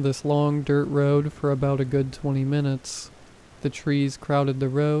down this long dirt road for about a good 20 minutes. The trees crowded the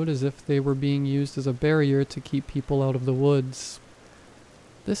road as if they were being used as a barrier to keep people out of the woods.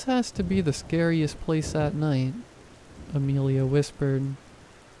 "This has to be the scariest place at night," Amelia whispered.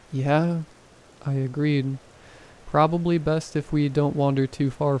 "Yeah," I agreed. "Probably best if we don't wander too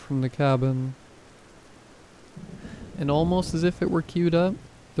far from the cabin." And almost as if it were queued up,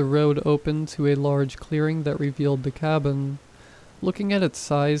 the road opened to a large clearing that revealed the cabin. Looking at its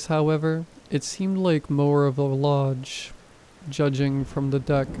size, however, it seemed like more of a lodge. Judging from the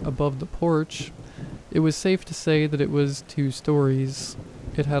deck above the porch, it was safe to say that it was 2 stories.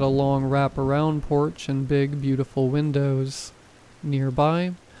 It had a long wrap-around porch and big, beautiful windows.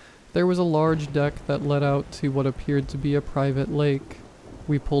 Nearby, there was a large deck that led out to what appeared to be a private lake.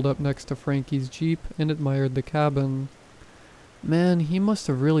 We pulled up next to Frankie's Jeep and admired the cabin. "Man, he must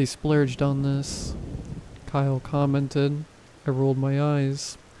have really splurged on this," Kyle commented. I rolled my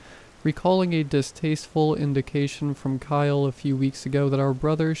eyes, recalling a distasteful indication from Kyle a few weeks ago that our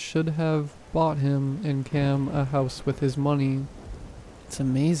brother should have bought him and Cam a house with his money. "It's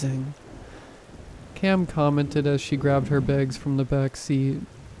amazing," Cam commented as she grabbed her bags from the back seat.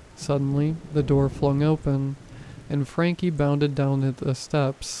 Suddenly, the door flung open, and Frankie bounded down the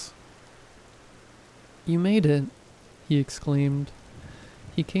steps. "You made it," he exclaimed.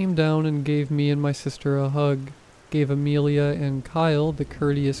 He came down and gave me and my sister a hug, gave Amelia and Kyle the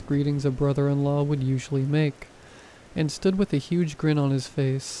courteous greetings a brother-in-law would usually make, and stood with a huge grin on his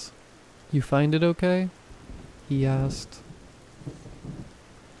face. "You find it okay?" he asked.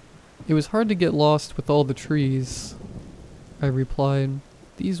 "It was hard to get lost with all the trees," I replied.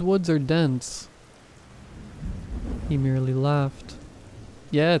 "These woods are dense." He merely laughed.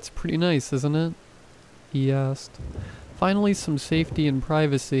 "Yeah, it's pretty nice, isn't it?" he asked. "Finally some safety and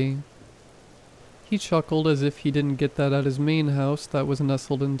privacy." He chuckled as if he didn't get that at his main house that was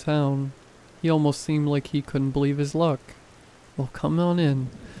nestled in town. He almost seemed like he couldn't believe his luck. "Well, come on in.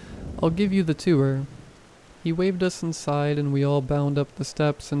 I'll give you the tour." He waved us inside and we all bound up the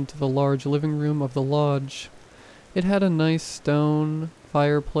steps into the large living room of the lodge. It had a nice stone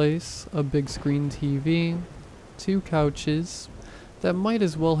fireplace, a big screen TV, 2 couches that might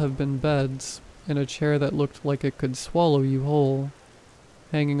as well have been beds, and a chair that looked like it could swallow you whole.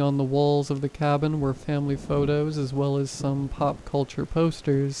 Hanging on the walls of the cabin were family photos as well as some pop culture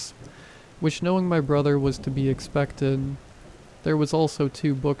posters, which knowing my brother was to be expected. There was also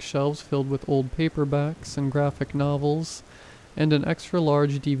 2 bookshelves filled with old paperbacks and graphic novels, and an extra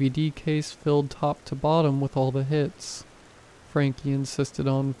large DVD case filled top to bottom with all the hits. Frankie insisted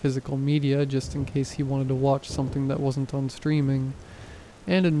on physical media just in case he wanted to watch something that wasn't on streaming,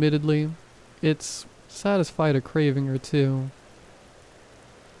 and admittedly, it's satisfied a craving or two.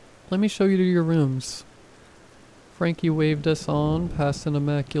 "Let me show you to your rooms." Frankie waved us on past an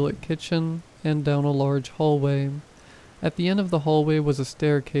immaculate kitchen and down a large hallway. At the end of the hallway was a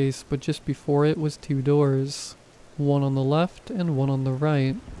staircase, but just before it was 2 doors, one on the left and one on the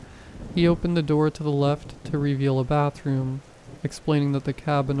right. He opened the door to the left to reveal a bathroom, explaining that the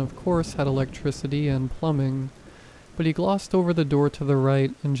cabin of course had electricity and plumbing, but he glossed over the door to the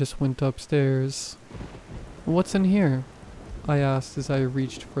right and just went upstairs. "What's in here?" I asked as I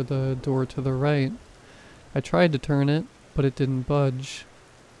reached for the door to the right. I tried to turn it, but it didn't budge.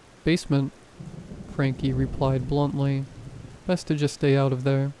 "Basement," Frankie replied bluntly. "Best to just stay out of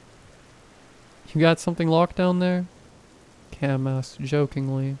there." "You got something locked down there?" Cam asked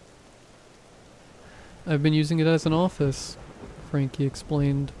jokingly. "I've been using it as an office," Frankie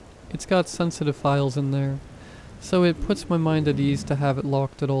explained. "It's got sensitive files in there, so it puts my mind at ease to have it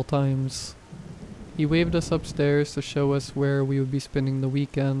locked at all times." He waved us upstairs to show us where we would be spending the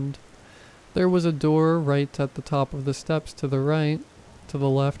weekend. There was a door right at the top of the steps to the right. To the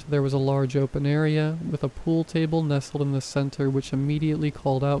left there was a large open area with a pool table nestled in the center which immediately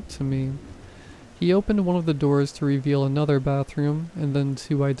called out to me. He opened one of the doors to reveal another bathroom and then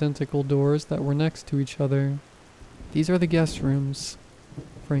 2 identical doors that were next to each other. "These are the guest rooms,"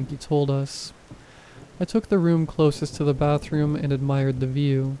 Frankie told us. I took the room closest to the bathroom and admired the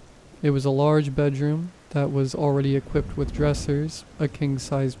view. It was a large bedroom that was already equipped with dressers, a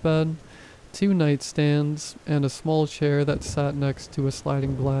king-size bed, 2 nightstands, and a small chair that sat next to a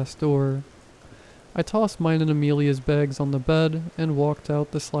sliding glass door. I tossed mine and Amelia's bags on the bed and walked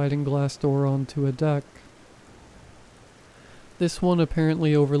out the sliding glass door onto a deck. This one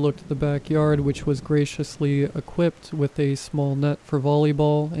apparently overlooked the backyard, which was graciously equipped with a small net for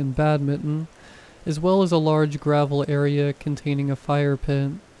volleyball and badminton, as well as a large gravel area containing a fire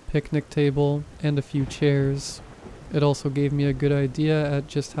pit, picnic table, and a few chairs. It also gave me a good idea at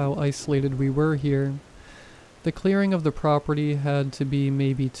just how isolated we were here. The clearing of the property had to be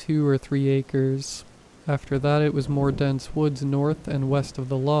maybe 2 or 3 acres. After that it was more dense woods north and west of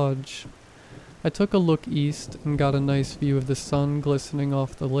the lodge. I took a look east and got a nice view of the sun glistening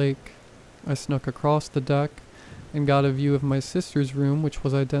off the lake. I snuck across the deck and got a view of my sister's room, which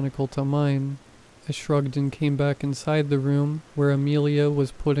was identical to mine. I shrugged and came back inside the room, where Amelia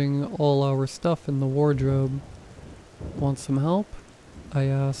was putting all our stuff in the wardrobe. "Want some help?" I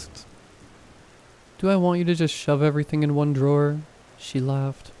asked. "Do I want you to just shove everything in one drawer?" She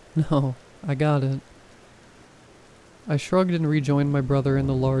laughed. "No, I got it." I shrugged and rejoined my brother in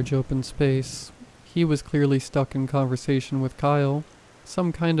the large open space. He was clearly stuck in conversation with Kyle,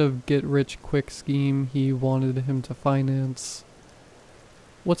 some kind of get-rich-quick scheme he wanted him to finance.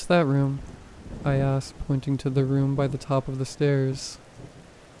 "What's that room?" I asked, pointing to the room by the top of the stairs.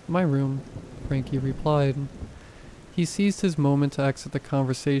 "My room," Frankie replied. He seized his moment to exit the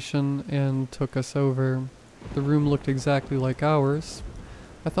conversation and took us over. The room looked exactly like ours.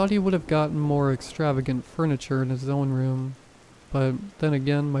 I thought he would have gotten more extravagant furniture in his own room, but then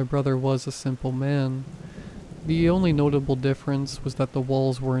again, my brother was a simple man. The only notable difference was that the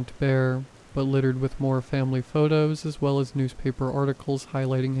walls weren't bare, but littered with more family photos as well as newspaper articles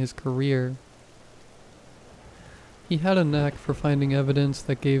highlighting his career. He had a knack for finding evidence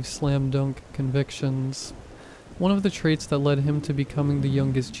that gave slam-dunk convictions. One of the traits that led him to becoming the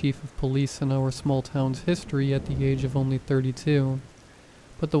youngest chief of police in our small town's history at the age of only 32.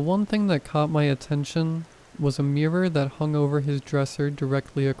 But the one thing that caught my attention was a mirror that hung over his dresser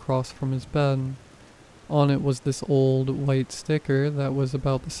directly across from his bed. On it was this old white sticker that was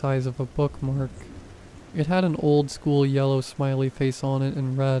about the size of a bookmark. It had an old-school yellow smiley face on it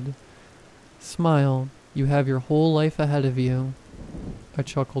and read, "Smile, you have your whole life ahead of you." I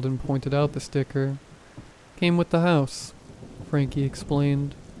chuckled and pointed out the sticker. "Came with the house," Frankie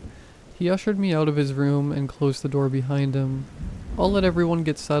explained. He ushered me out of his room and closed the door behind him. "I'll let everyone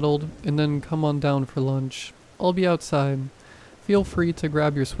get settled and then come on down for lunch. I'll be outside. Feel free to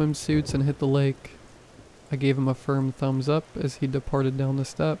grab your swimsuits and hit the lake." I gave him a firm thumbs up as he departed down the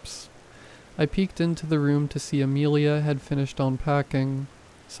steps. I peeked into the room to see Amelia had finished unpacking,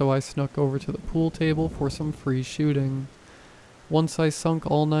 so I snuck over to the pool table for some free shooting. Once I sunk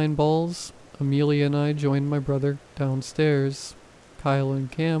all 9 balls, Amelia and I joined my brother downstairs. Kyle and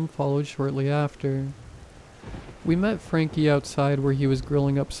Cam followed shortly after. We met Frankie outside where he was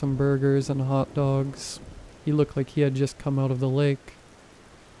grilling up some burgers and hot dogs. He looked like he had just come out of the lake.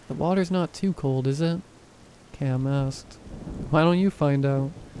 "The water's not too cold, is it?" Cam asked. "Why don't you find out?"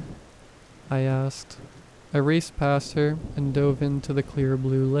 I asked. I raced past her and dove into the clear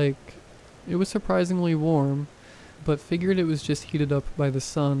blue lake. It was surprisingly warm, but figured it was just heated up by the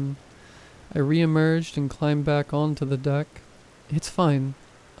sun. I re-emerged and climbed back onto the deck. "It's fine,"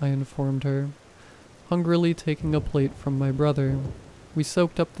 I informed her, hungrily taking a plate from my brother. We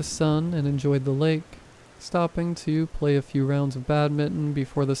soaked up the sun and enjoyed the lake, stopping to play a few rounds of badminton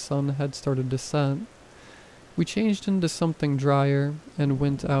before the sun had started to set. We changed into something drier and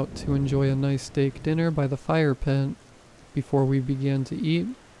went out to enjoy a nice steak dinner by the fire pit. Before we began to eat,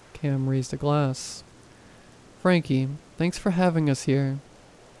 Cam raised a glass. "Frankie, thanks for having us here,"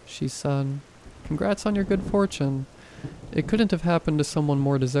 she said. "Congrats on your good fortune. It couldn't have happened to someone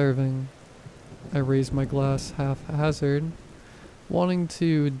more deserving." I raised my glass haphazard, wanting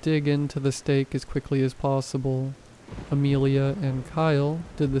to dig into the steak as quickly as possible. Amelia and Kyle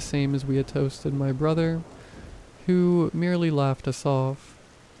did the same as we had toasted my brother, who merely laughed us off.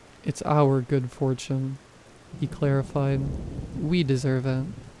 "It's our good fortune," he clarified. "We deserve it."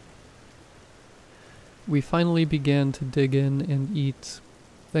 We finally began to dig in and eat.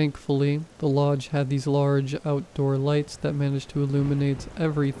 Thankfully, the lodge had these large outdoor lights that managed to illuminate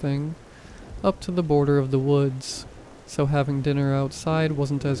everything up to the border of the woods, so having dinner outside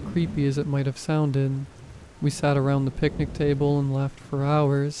wasn't as creepy as it might have sounded. We sat around the picnic table and laughed for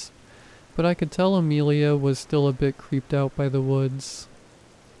hours, but I could tell Amelia was still a bit creeped out by the woods.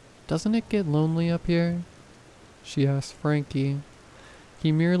 "Doesn't it get lonely up here?" she asked Frankie.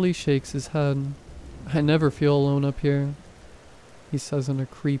 He merely shakes his head. I never feel alone up here, he says in a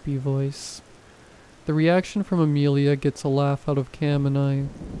creepy voice. The reaction from Amelia gets a laugh out of Cam and I.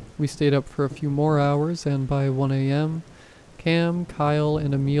 We stayed up for a few more hours, and by 1 a.m., Cam, Kyle,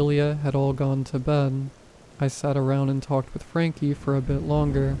 and Amelia had all gone to bed. I sat around and talked with Frankie for a bit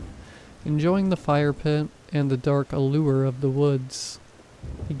longer, enjoying the fire pit and the dark allure of the woods.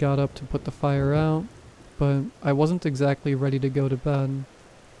 He got up to put the fire out, but I wasn't exactly ready to go to bed.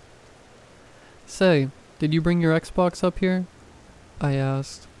 Say, did you bring your Xbox up here? I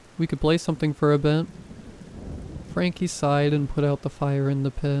asked. We could play something for a bit. Frankie sighed and put out the fire in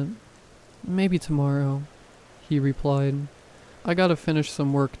the pit. Maybe tomorrow, he replied. I gotta finish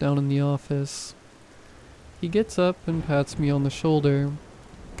some work down in the office. He gets up and pats me on the shoulder.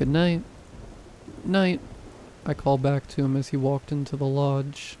 Good night. Night, I call back to him as he walked into the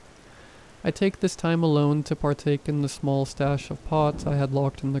lodge. I take this time alone to partake in the small stash of pots I had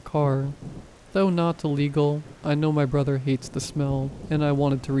locked in the car. Though not illegal, I know my brother hates the smell, and I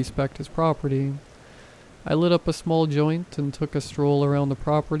wanted to respect his property. I lit up a small joint and took a stroll around the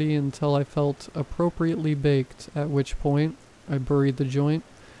property until I felt appropriately baked, at which point I buried the joint,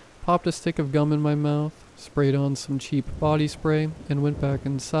 popped a stick of gum in my mouth, sprayed on some cheap body spray, and went back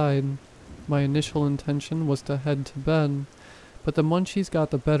inside. My initial intention was to head to bed, but the munchies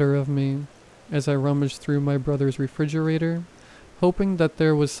got the better of me. As I rummaged through my brother's refrigerator, hoping that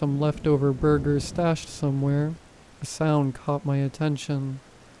there was some leftover burgers stashed somewhere, a sound caught my attention.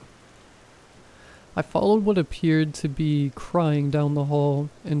 I followed what appeared to be crying down the hall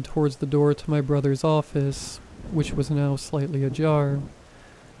and towards the door to my brother's office, which was now slightly ajar.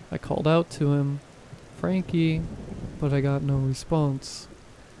 I called out to him, Frankie, but I got no response.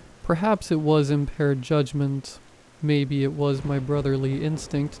 Perhaps it was impaired judgment. Maybe it was my brotherly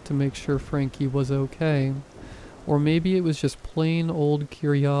instinct to make sure Frankie was okay. Or maybe it was just plain old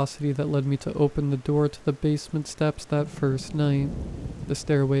curiosity that led me to open the door to the basement steps that first night. The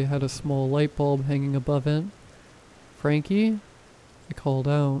stairway had a small light bulb hanging above it. Frankie? I called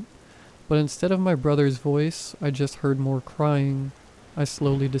out. But instead of my brother's voice, I just heard more crying. I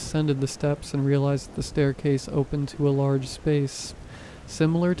slowly descended the steps and realized that the staircase opened to a large space,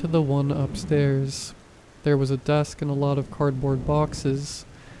 similar to the one upstairs. There was a desk and a lot of cardboard boxes,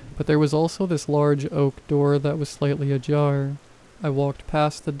 but there was also this large oak door that was slightly ajar. I walked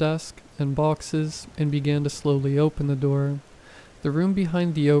past the desk and boxes and began to slowly open the door. The room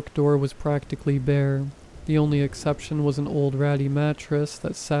behind the oak door was practically bare. The only exception was an old ratty mattress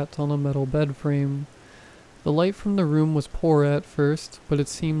that sat on a metal bed frame. The light from the room was poor at first, but it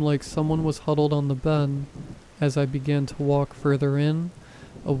seemed like someone was huddled on the bed. As I began to walk further in,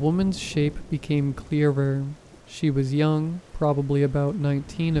 a woman's shape became clearer. She was young, probably about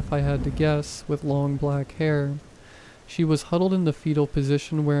 19 if I had to guess, with long black hair. She was huddled in the fetal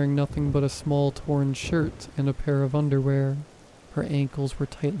position wearing nothing but a small torn shirt and a pair of underwear. Her ankles were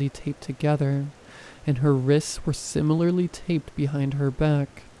tightly taped together, and her wrists were similarly taped behind her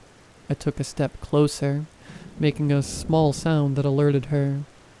back. I took a step closer, making a small sound that alerted her.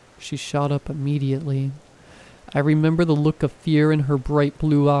 She shot up immediately. I remember the look of fear in her bright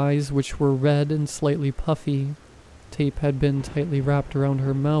blue eyes, which were red and slightly puffy. Tape had been tightly wrapped around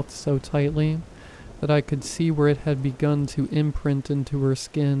her mouth so tightly that I could see where it had begun to imprint into her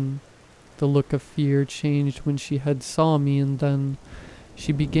skin. The look of fear changed when she had saw me, and then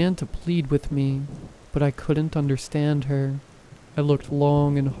she began to plead with me, but I couldn't understand her. I looked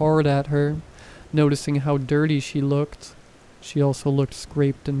long and hard at her, noticing how dirty she looked. She also looked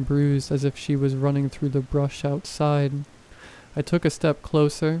scraped and bruised, as if she was running through the brush outside. I took a step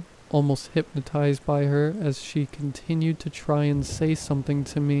closer, almost hypnotized by her as she continued to try and say something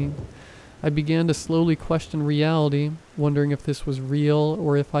to me. I began to slowly question reality, wondering if this was real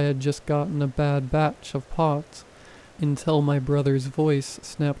or if I had just gotten a bad batch of pot, until my brother's voice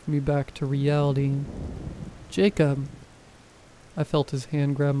snapped me back to reality. Jacob! I felt his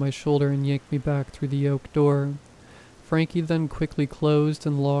hand grab my shoulder and yank me back through the oak door. Frankie then quickly closed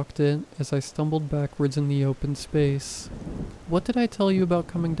and locked it as I stumbled backwards in the open space. What did I tell you about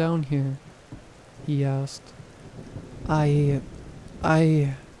coming down here? He asked. I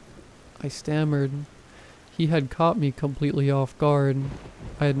stammered. He had caught me completely off guard.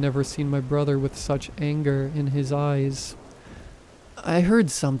 I had never seen my brother with such anger in his eyes. I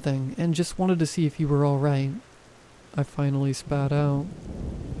heard something and just wanted to see if you were all right. I finally spat out.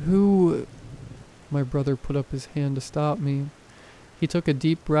 Who... My brother put up his hand to stop me. He took a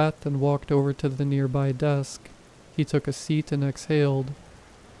deep breath and walked over to the nearby desk. He took a seat and exhaled.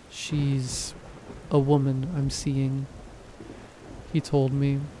 She's a woman I'm seeing, he told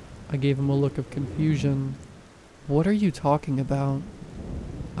me. I gave him a look of confusion. What are you talking about?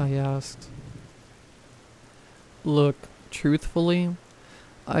 I asked. Look, truthfully,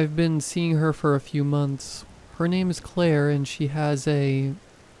 I've been seeing her for a few months. Her name is Claire and she has a...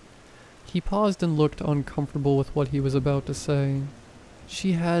 He paused and looked uncomfortable with what he was about to say.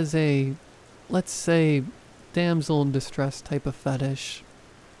 She has a, let's say, damsel in distress type of fetish.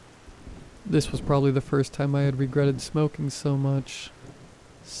 This was probably the first time I had regretted smoking so much.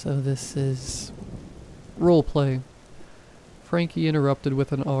 So this is... Roleplay. Frankie interrupted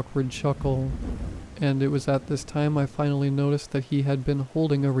with an awkward chuckle, and it was at this time I finally noticed that he had been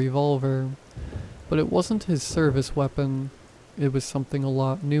holding a revolver. But it wasn't his service weapon, it was something a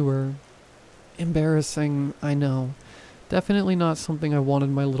lot newer. Embarrassing, I know. Definitely not something I wanted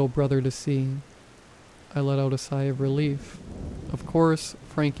my little brother to see. I let out a sigh of relief. Of course,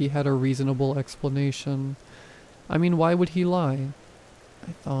 Frankie had a reasonable explanation. I mean, why would he lie?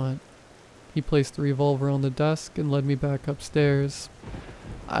 I thought. He placed the revolver on the desk and led me back upstairs.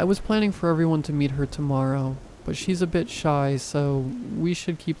 I was planning for everyone to meet her tomorrow, but she's a bit shy, so we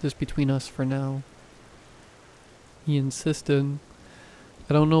should keep this between us for now. He insisted.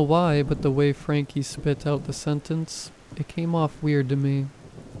 I don't know why, but the way Frankie spit out the sentence, it came off weird to me.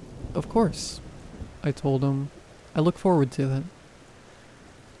 Of course, I told him. I look forward to it.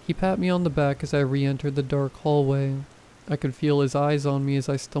 He pat me on the back as I re-entered the dark hallway. I could feel his eyes on me as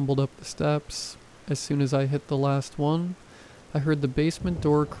I stumbled up the steps. As soon as I hit the last one, I heard the basement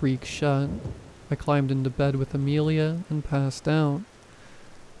door creak shut. I climbed into bed with Amelia and passed out.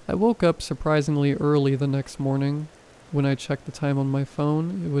 I woke up surprisingly early the next morning. When I checked the time on my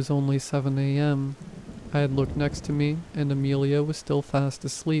phone, it was only 7 a.m. I had looked next to me, and Amelia was still fast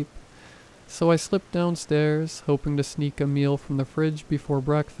asleep. So I slipped downstairs, hoping to sneak a meal from the fridge before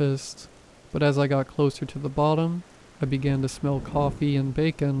breakfast. But as I got closer to the bottom, I began to smell coffee and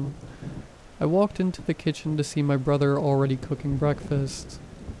bacon. I walked into the kitchen to see my brother already cooking breakfast.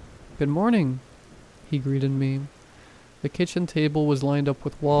 "Good morning," he greeted me. The kitchen table was lined up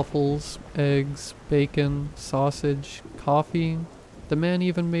with waffles, eggs, bacon, sausage, coffee. The man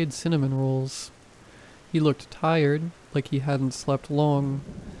even made cinnamon rolls. He looked tired, like he hadn't slept long.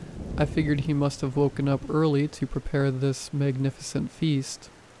 I figured he must have woken up early to prepare this magnificent feast.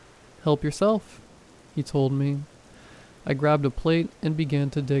 "Help yourself," he told me. I grabbed a plate and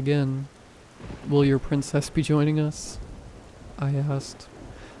began to dig in. "Will your princess be joining us?" I asked,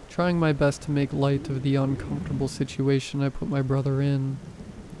 trying my best to make light of the uncomfortable situation I put my brother in.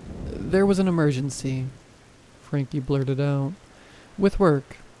 "There was an emergency," Frankie blurted out. "With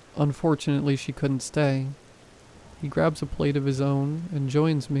work. Unfortunately, she couldn't stay." He grabs a plate of his own and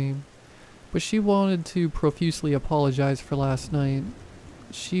joins me, but she wanted to profusely apologize for last night.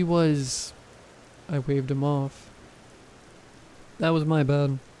 She was... I waved him off. "That was my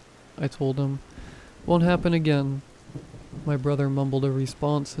bad," I told him. "Won't happen again." My brother mumbled a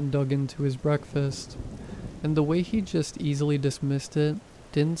response and dug into his breakfast, and the way he just easily dismissed it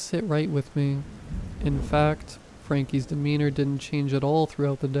didn't sit right with me. In fact, Frankie's demeanor didn't change at all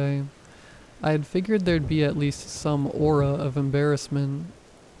throughout the day. I had figured there'd be at least some aura of embarrassment,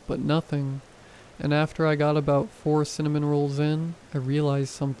 but nothing. And after I got about 4 cinnamon rolls in, I realized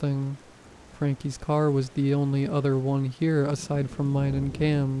something. Frankie's car was the only other one here aside from mine and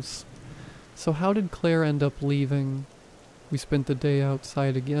Cam's. So how did Claire end up leaving? We spent the day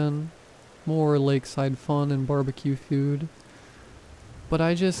outside again. More lakeside fun and barbecue food. But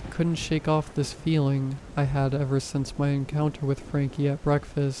I just couldn't shake off this feeling I had ever since my encounter with Frankie at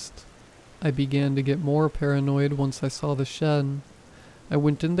breakfast. I began to get more paranoid once I saw the shed. I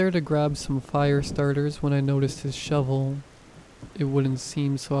went in there to grab some fire starters when I noticed his shovel. It wouldn't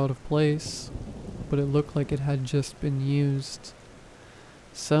seem so out of place, but it looked like it had just been used.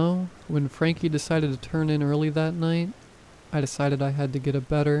 So, when Frankie decided to turn in early that night, I decided I had to get a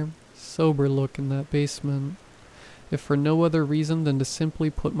better, sober look in that basement, if for no other reason than to simply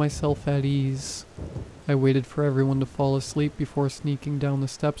put myself at ease. I waited for everyone to fall asleep before sneaking down the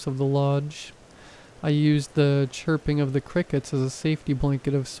steps of the lodge. I used the chirping of the crickets as a safety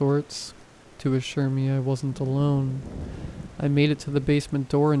blanket of sorts, to assure me I wasn't alone. I made it to the basement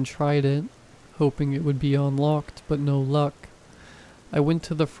door and tried it, hoping it would be unlocked, but no luck. I went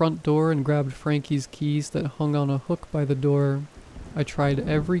to the front door and grabbed Frankie's keys that hung on a hook by the door. I tried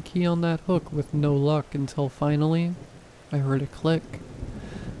every key on that hook with no luck until finally, I heard a click.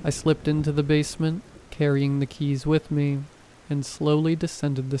 I slipped into the basement, carrying the keys with me, and slowly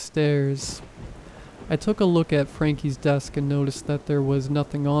descended the stairs. I took a look at Frankie's desk and noticed that there was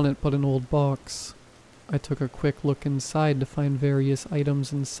nothing on it but an old box. I took a quick look inside to find various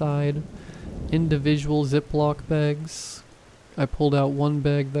items inside, individual Ziploc bags. I pulled out one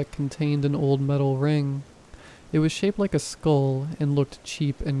bag that contained an old metal ring. It was shaped like a skull and looked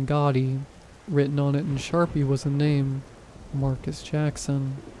cheap and gaudy. Written on it in Sharpie was a name, Marcus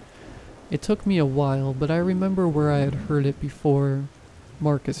Jackson. It took me a while, but I remember where I had heard it before.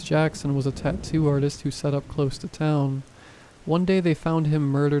 Marcus Jackson was a tattoo artist who set up close to town. One day they found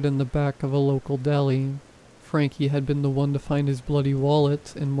him murdered in the back of a local deli. Frankie had been the one to find his bloody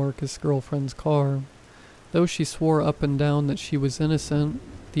wallet in Marcus' girlfriend's car. Though she swore up and down that she was innocent,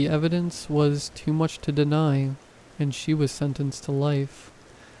 the evidence was too much to deny, and she was sentenced to life.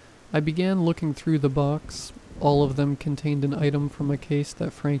 I began looking through the box. All of them contained an item from a case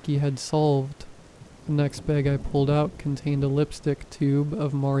that Frankie had solved. The next bag I pulled out contained a lipstick tube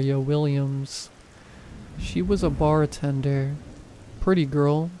of Maria Williams. She was a bartender. Pretty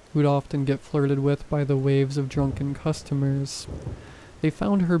girl who'd often get flirted with by the waves of drunken customers. They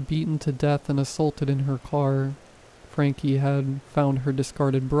found her beaten to death and assaulted in her car. Frankie had found her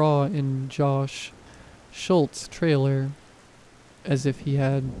discarded bra in Josh Schultz's trailer, as if he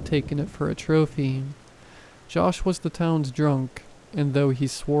had taken it for a trophy. Josh was the town's drunk, and though he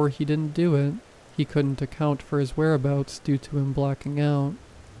swore he didn't do it, he couldn't account for his whereabouts due to him blacking out.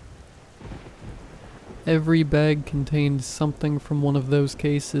 Every bag contained something from one of those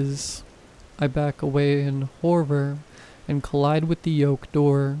cases. I back away in horror and collide with the oak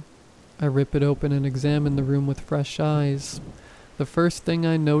door. I rip it open and examine the room with fresh eyes. The first thing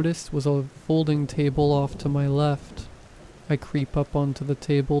I noticed was a folding table off to my left. I creep up onto the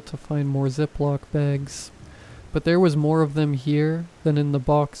table to find more Ziploc bags, but there was more of them here than in the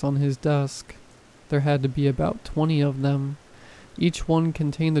box on his desk. There had to be about 20 of them. Each one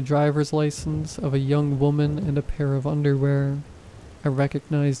contained the driver's license of a young woman and a pair of underwear. I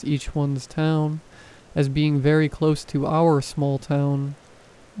recognized each one's town as being very close to our small town.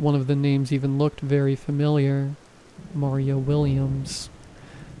 One of the names even looked very familiar, Maria Williams.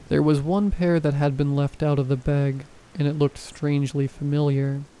 There was one pair that had been left out of the bag, and it looked strangely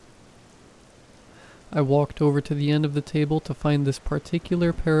familiar. I walked over to the end of the table to find this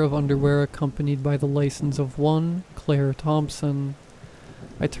particular pair of underwear accompanied by the license of one Claire Thompson.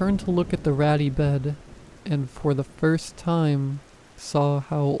 I turned to look at the ratty bed, and for the first time saw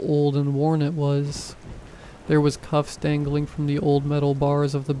how old and worn it was. There was cuffs dangling from the old metal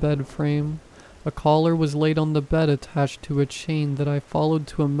bars of the bed frame. A collar was laid on the bed attached to a chain that I followed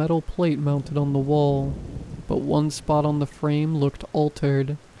to a metal plate mounted on the wall, but one spot on the frame looked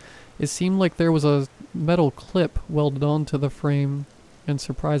altered. It seemed like there was a metal clip welded onto the frame, and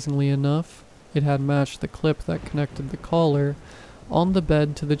surprisingly enough, it had matched the clip that connected the collar on the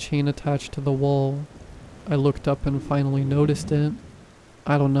bed to the chain attached to the wall. I looked up and finally noticed it.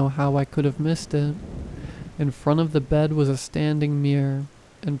 I don't know how I could have missed it. In front of the bed was a standing mirror,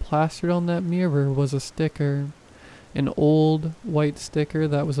 and plastered on that mirror was a sticker. An old, white sticker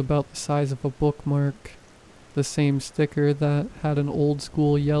that was about the size of a bookmark. The same sticker that had an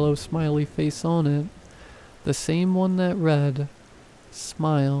old-school yellow smiley face on it. The same one that read,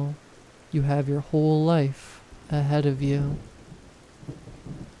 "Smile, you have your whole life ahead of you."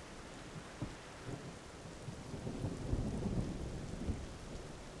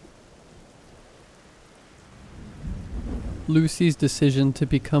 Lucy's decision to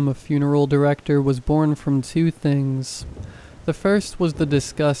become a funeral director was born from two things. The first was the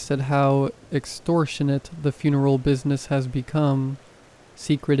disgust at how extortionate the funeral business has become,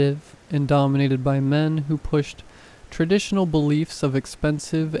 secretive and dominated by men who pushed traditional beliefs of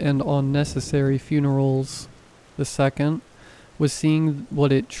expensive and unnecessary funerals. The second was seeing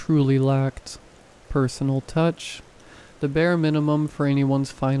what it truly lacked: personal touch, the bare minimum for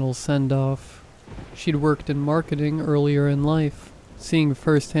anyone's final send-off. She'd worked in marketing earlier in life, seeing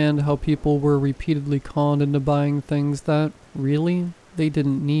firsthand how people were repeatedly conned into buying things that, really, they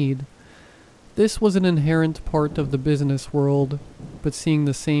didn't need. This was an inherent part of the business world, but seeing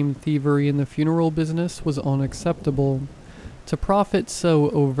the same thievery in the funeral business was unacceptable. To profit so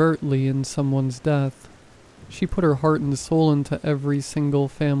overtly in someone's death. She put her heart and soul into every single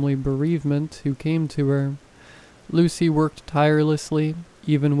family bereavement who came to her. Lucy worked tirelessly,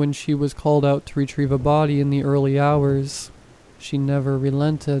 even when she was called out to retrieve a body in the early hours. She never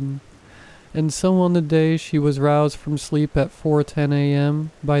relented. And so on the day she was roused from sleep at 4:10 a.m.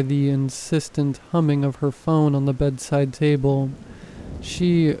 by the insistent humming of her phone on the bedside table,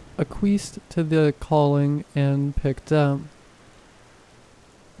 she acquiesced to the calling and picked up.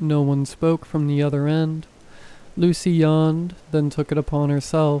 No one spoke from the other end. Lucy yawned, then took it upon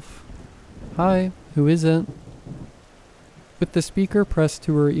herself. "Hi, who is it?" With the speaker pressed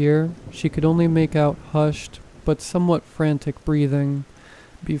to her ear, she could only make out hushed, but somewhat frantic breathing,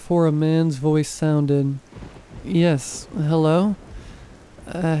 before a man's voice sounded. "Yes, hello?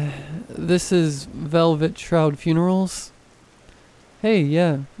 This is Velvet Shroud Funerals? Hey,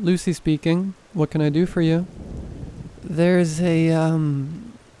 yeah, Lucy speaking. What can I do for you? There's a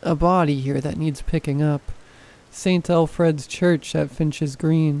body here that needs picking up. St. Alfred's Church at Finch's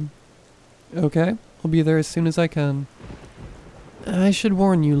Green. Okay, I'll be there as soon as I can. I should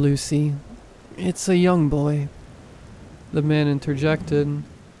warn you, Lucy. It's a young boy. The man interjected,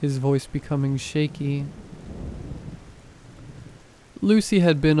 his voice becoming shaky. Lucy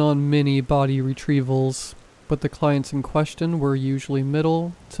had been on many body retrievals, but the clients in question were usually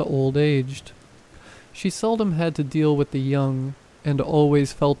middle to old-aged. She seldom had to deal with the young, and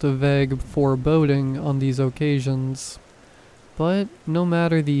always felt a vague foreboding on these occasions. But no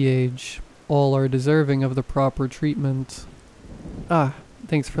matter the age, all are deserving of the proper treatment. Ah,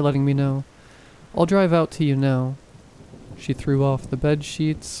 thanks for letting me know. I'll drive out to you now. She threw off the bed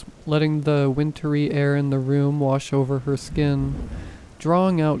sheets, letting the wintry air in the room wash over her skin,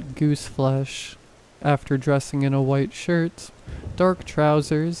 drawing out goose flesh. After dressing in a white shirt, dark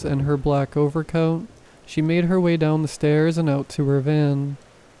trousers, and her black overcoat, she made her way down the stairs and out to her van.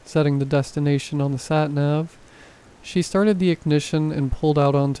 Setting the destination on the sat-nav, she started the ignition and pulled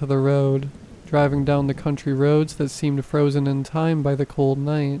out onto the road, driving down the country roads that seemed frozen in time by the cold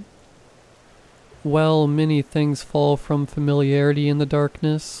night. Well, many things fall from familiarity in the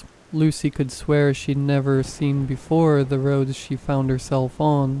darkness. Lucy could swear she'd never seen before the roads she found herself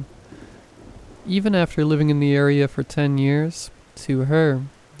on. Even after living in the area for 10 years, to her,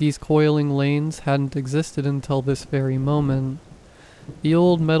 these coiling lanes hadn't existed until this very moment. The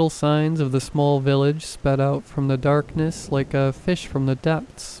old metal signs of the small village sped out from the darkness like a fish from the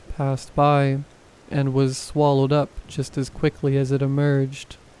depths passed by, and was swallowed up just as quickly as it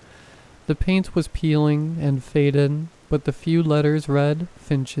emerged. The paint was peeling and faded, but the few letters read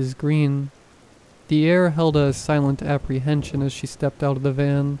Finch's Green. The air held a silent apprehension as she stepped out of the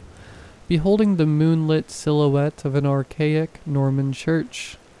van, beholding the moonlit silhouette of an archaic Norman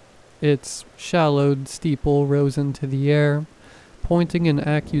church. Its shallowed steeple rose into the air, pointing an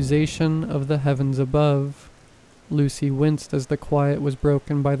accusation of the heavens above. Lucy winced as the quiet was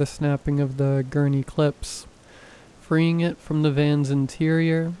broken by the snapping of the gurney clips, freeing it from the van's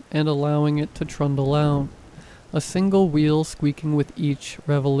interior and allowing it to trundle out, a single wheel squeaking with each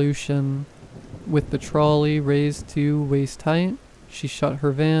revolution. With the trolley raised to waist height, she shut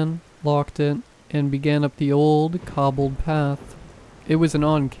her van, locked it, and began up the old, cobbled path. It was an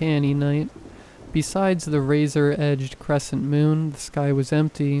uncanny night. Besides the razor-edged crescent moon, the sky was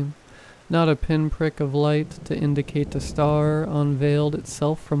empty. Not a pinprick of light to indicate a star unveiled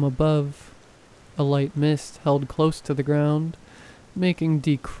itself from above. A light mist held close to the ground, making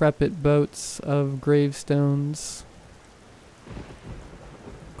decrepit boats of gravestones,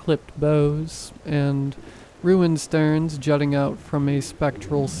 clipped bows, and ruined sterns jutting out from a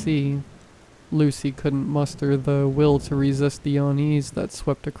spectral sea. Lucy couldn't muster the will to resist the unease that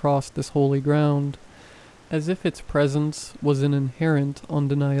swept across this holy ground, as if its presence was an inherent,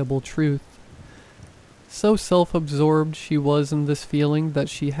 undeniable truth. So self-absorbed she was in this feeling that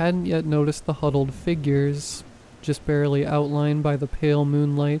she hadn't yet noticed the huddled figures, just barely outlined by the pale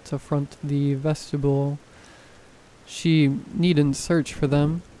moonlight affront the vestibule. She needn't search for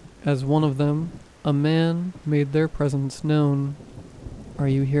them, as one of them, a man, made their presence known. "Are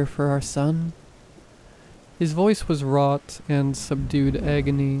you here for our son?" His voice was wrought and subdued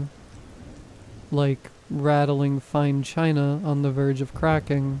agony, like rattling fine china on the verge of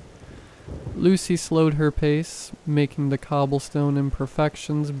cracking. Lucy slowed her pace, making the cobblestone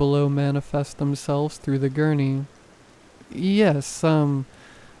imperfections below manifest themselves through the gurney. "Yes, I'm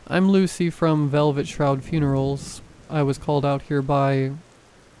Lucy from Velvet Shroud Funerals. I was called out here by—"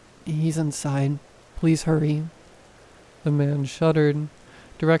 "He's inside. Please hurry." The man shuddered,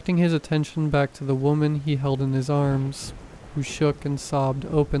 directing his attention back to the woman he held in his arms, who shook and sobbed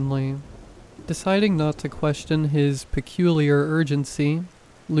openly. Deciding not to question his peculiar urgency,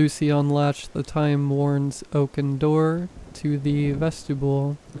 Lucy unlatched the time-worn oaken door to the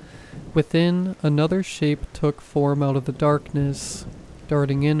vestibule. Within, another shape took form out of the darkness,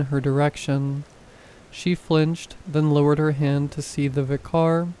 darting in her direction. She flinched, then lowered her hand to see the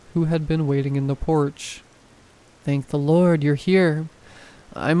vicar, who had been waiting in the porch. "Thank the Lord, you're here.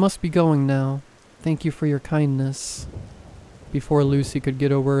 I must be going now. Thank you for your kindness." Before Lucy could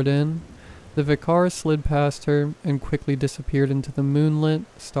get a word in, the vicar slid past her and quickly disappeared into the moonlit,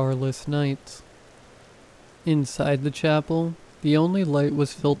 starless night. Inside the chapel, the only light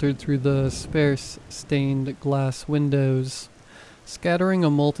was filtered through the sparse-stained glass windows, scattering a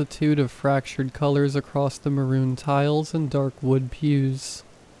multitude of fractured colors across the maroon tiles and dark wood pews.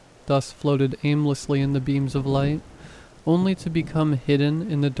 Dust floated aimlessly in the beams of light, only to become hidden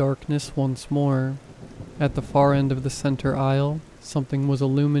in the darkness once more. At the far end of the center aisle, something was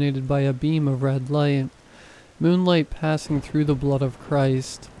illuminated by a beam of red light, moonlight passing through the blood of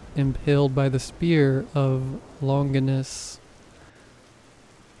Christ, impaled by the spear of Longinus.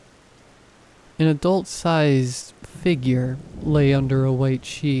 An adult-sized figure lay under a white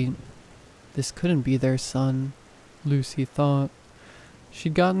sheet. This couldn't be their son, Lucy thought.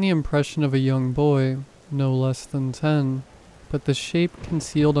 She'd gotten the impression of a young boy, no less than 10, but the shape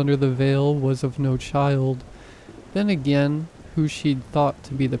concealed under the veil was of no child. Then again, who she'd thought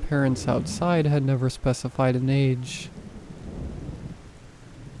to be the parents outside had never specified an age.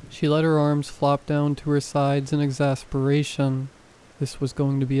 She let her arms flop down to her sides in exasperation. This was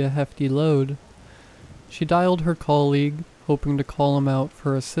going to be a hefty load. She dialed her colleague, hoping to call him out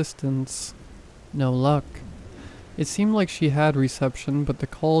for assistance. No luck. It seemed like she had reception, but the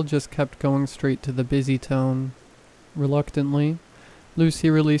call just kept going straight to the busy tone. Reluctantly, Lucy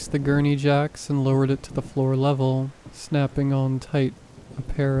released the gurney jacks and lowered it to the floor level, snapping on tight a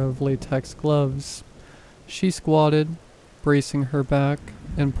pair of latex gloves. She squatted, bracing her back,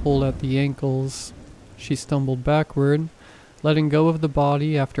 and pulled at the ankles. She stumbled backward, letting go of the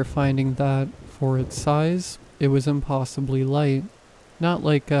body after finding that, for its size, it was impossibly light. Not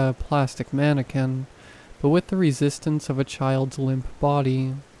like a plastic mannequin, but with the resistance of a child's limp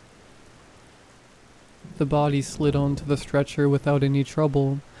body. The body slid onto the stretcher without any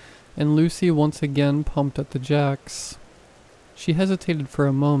trouble, and Lucy once again pumped at the jacks. She hesitated for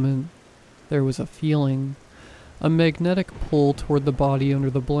a moment. There was a feeling, a magnetic pull toward the body under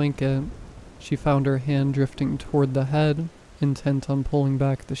the blanket. She found her hand drifting toward the head, intent on pulling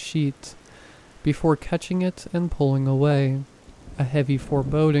back the sheet, before catching it and pulling away. A heavy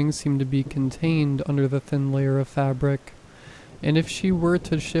foreboding seemed to be contained under the thin layer of fabric, and if she were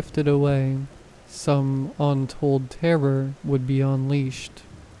to shift it away, some untold terror would be unleashed.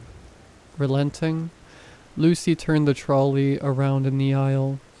 Relenting, Lucy turned the trolley around in the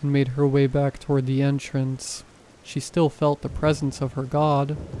aisle and made her way back toward the entrance. She still felt the presence of her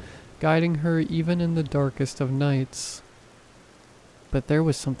God, guiding her even in the darkest of nights. But there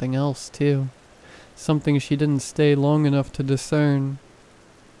was something else, too. Something she didn't stay long enough to discern.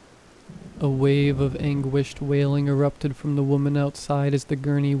 A wave of anguished wailing erupted from the woman outside as the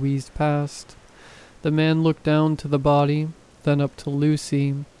gurney wheezed past. The man looked down to the body, then up to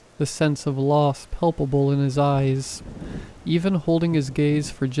Lucy, the sense of loss palpable in his eyes. Even holding his gaze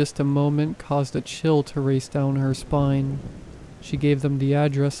for just a moment caused a chill to race down her spine. She gave them the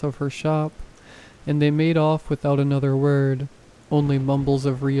address of her shop, and they made off without another word, only mumbles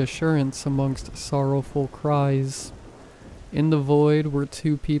of reassurance amongst sorrowful cries. In the void where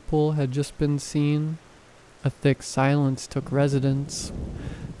two people had just been seen, a thick silence took residence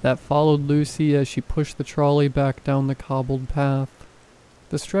that followed Lucy as she pushed the trolley back down the cobbled path.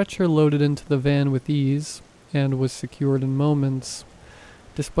 The stretcher loaded into the van with ease, and was secured in moments.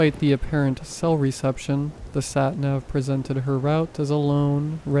 Despite the apparent cell reception, the sat-nav presented her route as a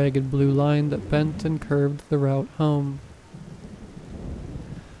lone, ragged blue line that bent and curved the route home.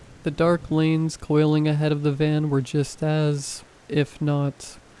 The dark lanes coiling ahead of the van were just as, if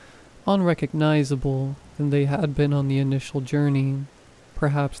not unrecognizable, than they had been on the initial journey.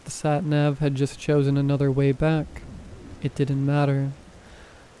 Perhaps the sat-nav had just chosen another way back. It didn't matter.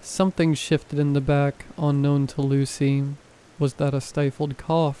 Something shifted in the back, unknown to Lucy. Was that a stifled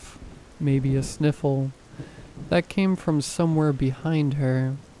cough? Maybe a sniffle? That came from somewhere behind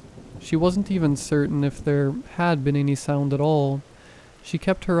her. She wasn't even certain if there had been any sound at all. She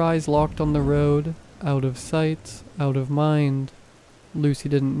kept her eyes locked on the road, out of sight, out of mind. Lucy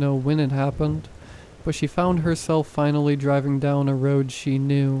didn't know when it happened, but she found herself finally driving down a road she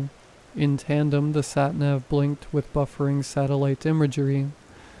knew. In tandem, the sat-nav blinked with buffering satellite imagery,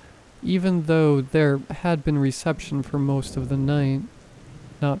 even though there had been reception for most of the night.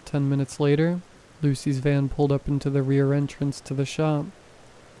 Not 10 minutes later, Lucy's van pulled up into the rear entrance to the shop.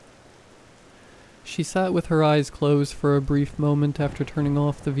 She sat with her eyes closed for a brief moment after turning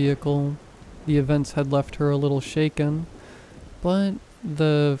off the vehicle. The events had left her a little shaken, but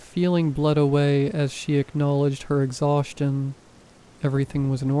the feeling bled away as she acknowledged her exhaustion. Everything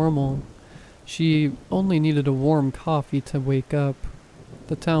was normal. She only needed a warm coffee to wake up.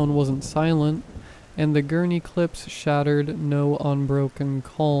 The town wasn't silent, and the gurney clips shattered no unbroken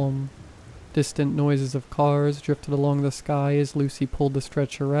calm. Distant noises of cars drifted along the sky as Lucy pulled the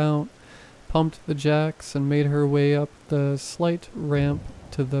stretcher out, pumped the jacks, and made her way up the slight ramp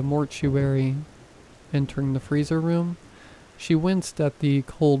to the mortuary. Entering the freezer room, she winced at the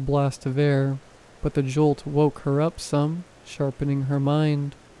cold blast of air, but the jolt woke her up some, sharpening her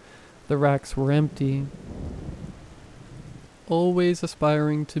mind. The racks were empty. always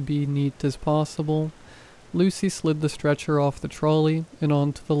aspiring to be neat as possible, Lucy slid the stretcher off the trolley and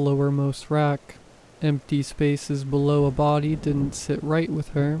onto the lowermost rack. Empty spaces below a body didn't sit right with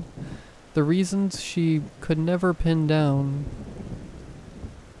her. The reasons she could never pin down.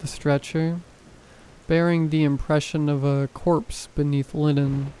 The stretcher, bearing the impression of a corpse beneath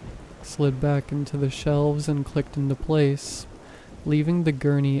linen, slid back into the shelves and clicked into place, leaving the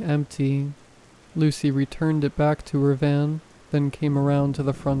gurney empty. Lucy returned it back to her van, then came around to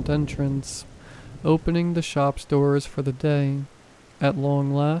the front entrance, opening the shop's doors for the day. At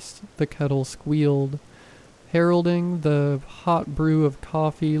long last, the kettle squealed, heralding the hot brew of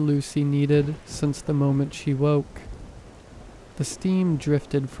coffee Lucy needed since the moment she woke. The steam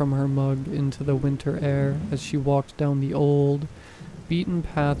drifted from her mug into the winter air as she walked down the old, beaten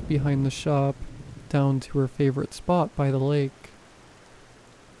path behind the shop, down to her favorite spot by the lake.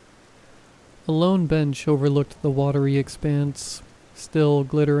 A lone bench overlooked the watery expanse, still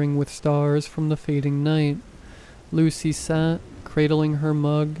glittering with stars from the fading night. Lucy sat, cradling her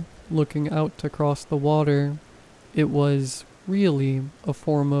mug, looking out across the water. It was really a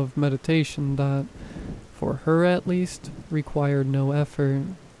form of meditation that, for her at least, required no effort.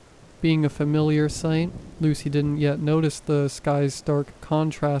 Being a familiar sight, Lucy didn't yet notice the sky's stark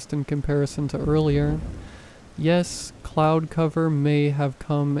contrast in comparison to earlier. Yes, cloud cover may have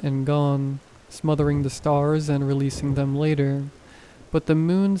come and gone, smothering the stars and releasing them later, but the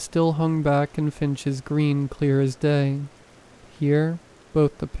moon still hung back in Finch's green clear as day. Here,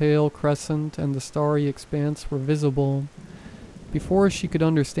 both the pale crescent and the starry expanse were visible. Before she could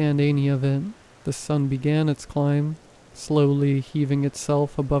understand any of it, the sun began its climb, slowly heaving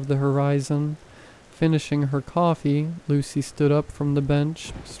itself above the horizon. Finishing her coffee, Lucy stood up from the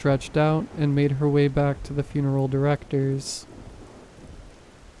bench, stretched out, and made her way back to the funeral director's.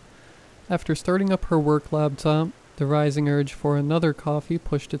 After starting up her work laptop, the rising urge for another coffee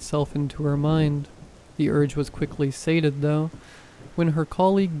pushed itself into her mind. The urge was quickly sated, though, when her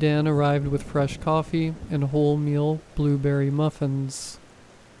colleague Dan arrived with fresh coffee and wholemeal blueberry muffins.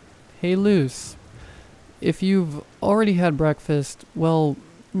 "Hey, Luce, if you've already had breakfast, well,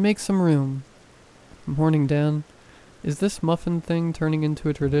 make some room." "Morning, Dan. Is this muffin thing turning into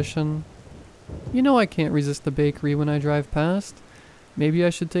a tradition? You know I can't resist the bakery when I drive past. Maybe I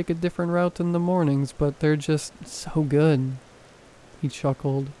should take a different route in the mornings, but they're just so good." He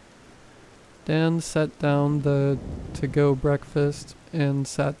chuckled. Dan set down the to-go breakfast and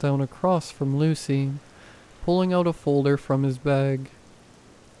sat down across from Lucy, pulling out a folder from his bag.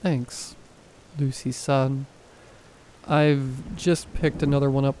 "Thanks," Lucy said. "I've just picked another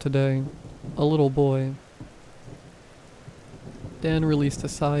one up today. A little boy." Dan released a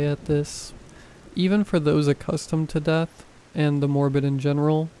sigh at this. Even for those accustomed to death, and the morbid in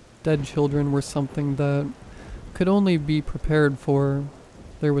general, dead children were something that could only be prepared for.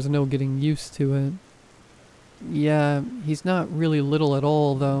 There was no getting used to it. "Yeah, he's not really little at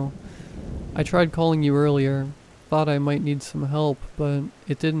all, though. I tried calling you earlier. Thought I might need some help, but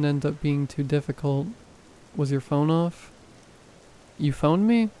it didn't end up being too difficult. Was your phone off?" "You phoned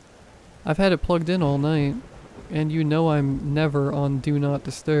me? I've had it plugged in all night, and you know I'm never on Do Not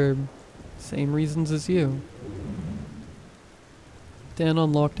Disturb. Same reasons as you." Dan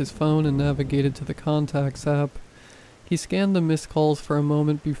unlocked his phone and navigated to the Contacts app. He scanned the missed calls for a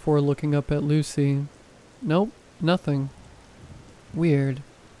moment before looking up at Lucy. "Nope, nothing." "Weird.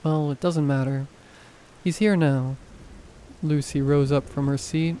 Well, it doesn't matter. He's here now." Lucy rose up from her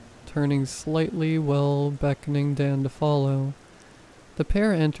seat, turning slightly while beckoning Dan to follow. The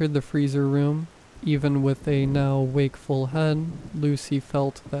pair entered the freezer room. Even with a now wakeful head, Lucy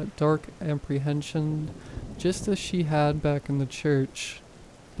felt that dark apprehension just as she had back in the church.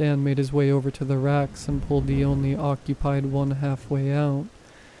 Dan made his way over to the racks and pulled the only occupied one halfway out.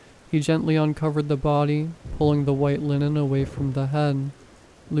 He gently uncovered the body, pulling the white linen away from the head.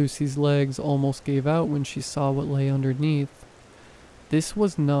 Lucy's legs almost gave out when she saw what lay underneath. This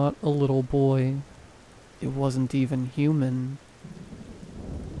was not a little boy. It wasn't even human.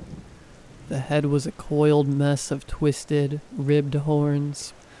 The head was a coiled mess of twisted, ribbed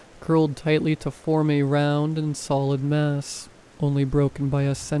horns, curled tightly to form a round and solid mass, only broken by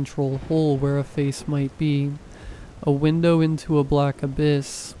a central hole where a face might be, a window into a black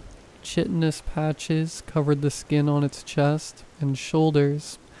abyss. Chitinous patches covered the skin on its chest and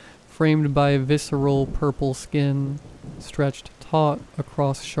shoulders, framed by visceral purple skin, stretched taut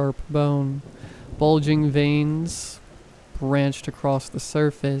across sharp bone. Bulging veins branched across the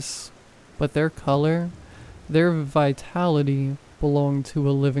surface, but their color, their vitality, belonged to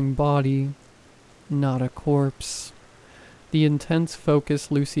a living body, not a corpse. The intense focus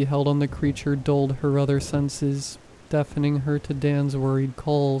Lucy held on the creature dulled her other senses. deafening her to Dan's worried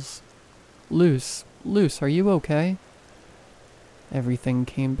calls. Luce, are you okay? Everything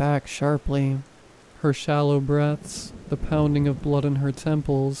came back sharply. Her shallow breaths, the pounding of blood in her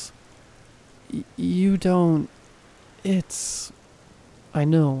temples. You don't... It's... I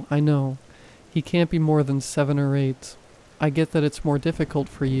know. He can't be more than 7 or 8. I get that it's more difficult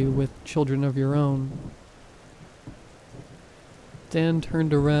for you with children of your own. Dan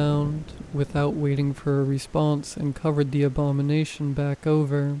turned around without waiting for a response and covered the abomination back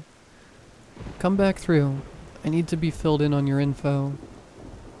over. Come back through. I need to be filled in on your info.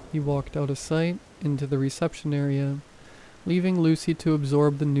 He walked out of sight into the reception area, leaving Lucy to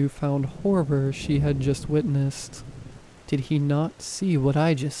absorb the newfound horror she had just witnessed. Did he not see what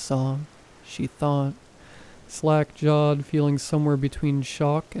I just saw? She thought, slack-jawed, feeling somewhere between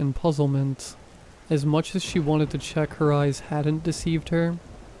shock and puzzlement. As much as she wanted to check her eyes hadn't deceived her,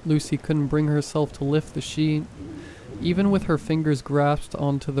 Lucy couldn't bring herself to lift the sheet. Even with her fingers grasped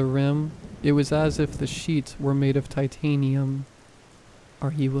onto the rim, it was as if the sheets were made of titanium.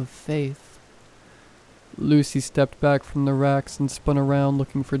 Are you of faith? Lucy stepped back from the racks and spun around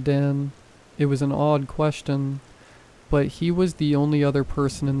looking for Dan. It was an odd question, but he was the only other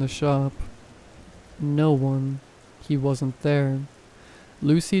person in the shop. No one. He wasn't there.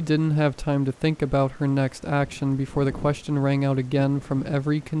 Lucy didn't have time to think about her next action before the question rang out again from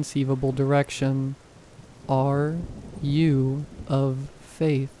every conceivable direction. Are you of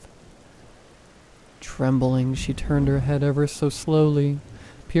faith? Trembling, she turned her head ever so slowly,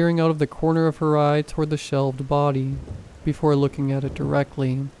 peering out of the corner of her eye toward the shelved body, before looking at it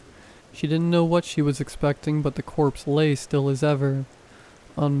directly. She didn't know what she was expecting, but the corpse lay still as ever,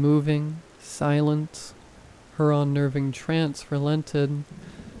 unmoving, silent. Her unnerving trance relented,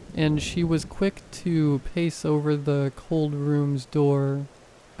 and she was quick to pace over the cold room's door,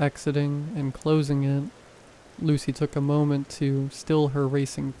 exiting and closing it. Lucy took a moment to still her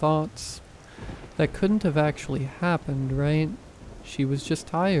racing thoughts. That couldn't have actually happened, right? She was just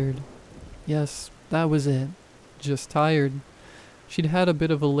tired. Yes, that was it. Just tired. She'd had a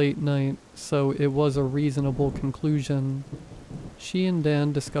bit of a late night, so it was a reasonable conclusion. She and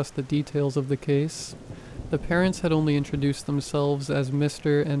Dan discussed the details of the case. The parents had only introduced themselves as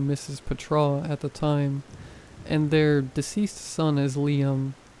Mr. and Mrs. Petraw at the time, and their deceased son as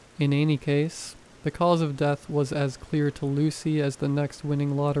Liam. In any case, the cause of death was as clear to Lucy as the next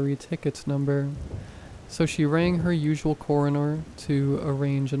winning lottery tickets number, so she rang her usual coroner to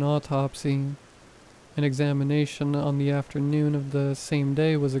arrange an autopsy. An examination on the afternoon of the same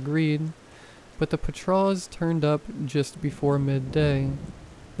day was agreed, but the Petraws turned up just before midday.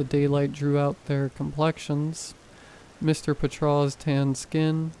 The daylight drew out their complexions, Mr. Petraw's tanned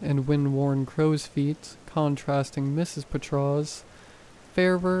skin and wind-worn crow's feet contrasting Mrs. Petraw's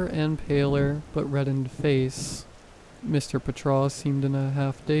fairer and paler but reddened face. Mr. Petraw seemed in a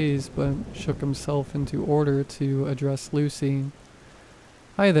half-daze, but shook himself into order to address Lucy.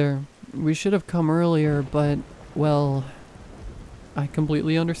 Hi there. We should have come earlier, but, well, I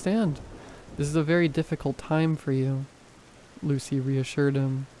completely understand. This is a very difficult time for you. Lucy reassured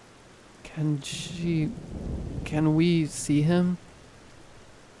him. Can we see him?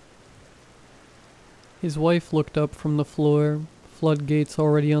 His wife looked up from the floor, floodgates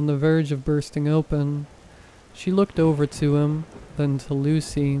already on the verge of bursting open. She looked over to him, then to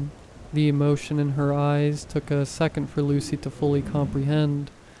Lucy. The emotion in her eyes took a second for Lucy to fully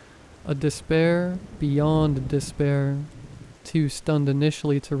comprehend. A despair beyond despair. Too stunned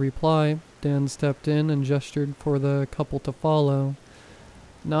initially to reply, Dan stepped in and gestured for the couple to follow.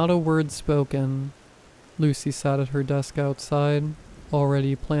 Not a word spoken. Lucy sat at her desk outside,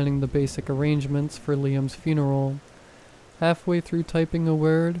 already planning the basic arrangements for Liam's funeral. Halfway through typing a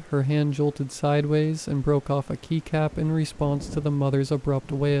word, her hand jolted sideways and broke off a keycap in response to the mother's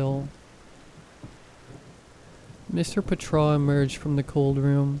abrupt wail. Mr. Petraw emerged from the cold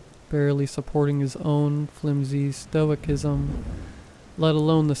room, barely supporting his own flimsy stoicism, let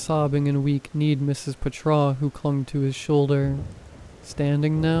alone the sobbing and weak-kneed Mrs. Petraw who clung to his shoulder.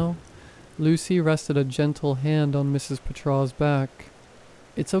 Standing now, Lucy rested a gentle hand on Mrs. Petraw's back.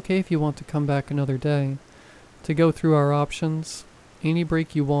 It's okay if you want to come back another day. To go through our options, any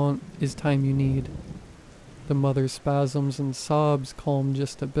break you want is time you need. The mother's spasms and sobs calmed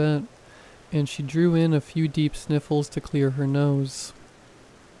just a bit, and she drew in a few deep sniffles to clear her nose.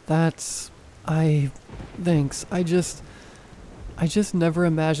 Thanks. I just never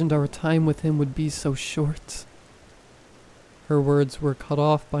imagined our time with him would be so short. Her words were cut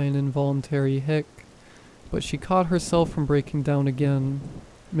off by an involuntary hic, but she caught herself from breaking down again.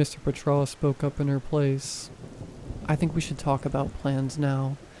 Mr. Petraw spoke up in her place. I think we should talk about plans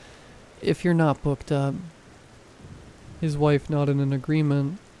now. If you're not booked up. His wife nodded in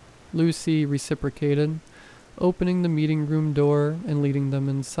agreement. Lucy reciprocated, opening the meeting room door and leading them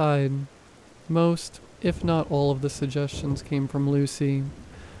inside. Most, if not all, of the suggestions came from Lucy,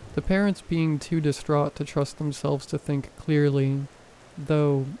 the parents being too distraught to trust themselves to think clearly,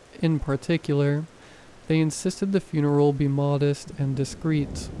 though, in particular, they insisted the funeral be modest and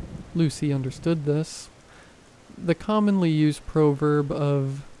discreet. Lucy understood this. The commonly used proverb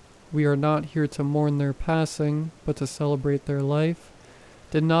of, "We are not here to mourn their passing, but to celebrate their life,"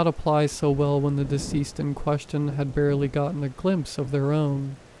 did not apply so well when the deceased in question had barely gotten a glimpse of their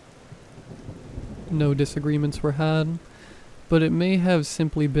own. No disagreements were had, but it may have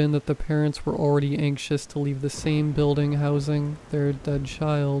simply been that the parents were already anxious to leave the same building housing their dead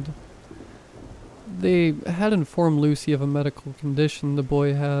child. They had informed Lucy of a medical condition the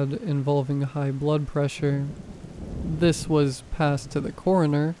boy had involving high blood pressure. This was passed to the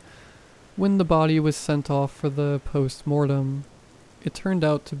coroner when the body was sent off for the post-mortem. It turned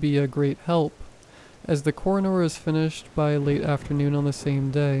out to be a great help, as the coroner was finished by late afternoon on the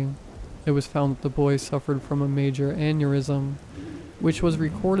same day. It was found that the boy suffered from a major aneurysm, which was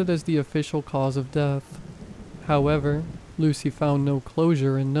recorded as the official cause of death. However, Lucy found no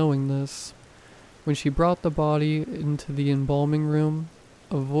closure in knowing this. When she brought the body into the embalming room,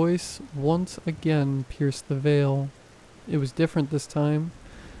 a voice once again pierced the veil. It was different this time.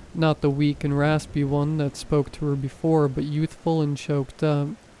 Not the weak and raspy one that spoke to her before, but youthful and choked up.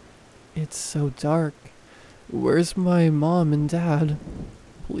 "It's so dark. Where's my mom and dad?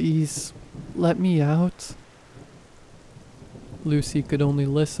 Please, let me out." Lucy could only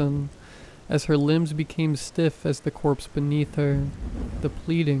listen, as her limbs became stiff as the corpse beneath her. The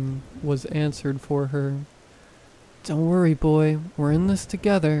pleading was answered for her. "Don't worry, boy. We're in this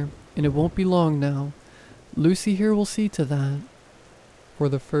together, and it won't be long now. Lucy here will see to that." For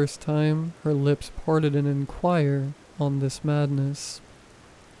the first time, her lips parted in inquire on this madness.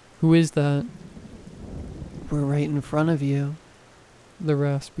 "Who is that?" "We're right in front of you," the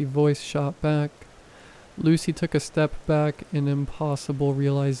raspy voice shot back. Lucy took a step back in impossible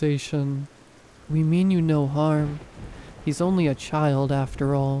realization. "We mean you no harm. He's only a child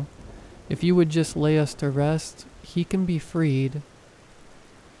after all. If you would just lay us to rest, he can be freed."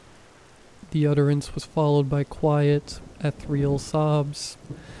 The utterance was followed by quiet, ethereal sobs.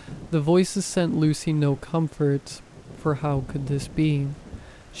 The voices sent Lucy no comfort, for how could this be?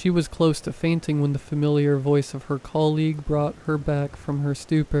 She was close to fainting when the familiar voice of her colleague brought her back from her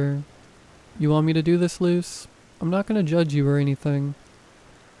stupor. "You want me to do this, Luce? I'm not going to judge you or anything."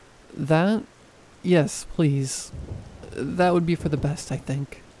 "That? Yes, please. That would be for the best, I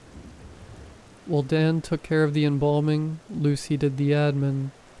think." While Dan took care of the embalming, Lucy did the admin,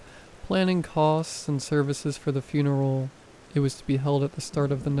 planning costs and services for the funeral. It was to be held at the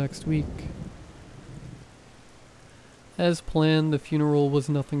start of the next week. As planned, the funeral was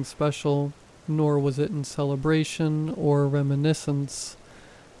nothing special, nor was it in celebration or reminiscence.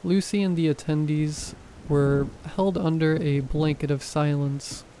 Lucy and the attendees were held under a blanket of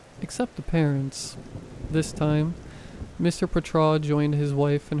silence, except the parents. This time, Mr. Petraw joined his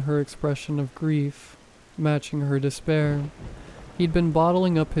wife in her expression of grief, matching her despair. He'd been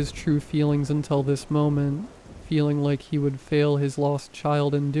bottling up his true feelings until this moment, feeling like he would fail his lost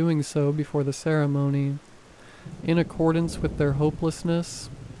child in doing so before the ceremony. In accordance with their hopelessness,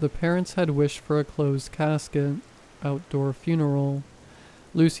 the parents had wished for a closed casket, outdoor funeral.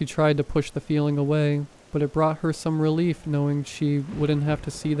 Lucy tried to push the feeling away, but it brought her some relief knowing she wouldn't have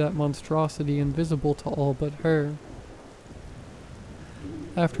to see that monstrosity invisible to all but her.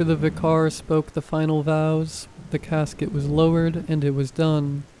 After the vicar spoke the final vows, the casket was lowered and it was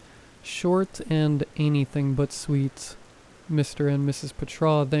done. Short and anything but sweet. Mr. and Mrs.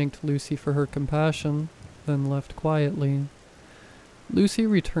 Petraw thanked Lucy for her compassion, then left quietly. Lucy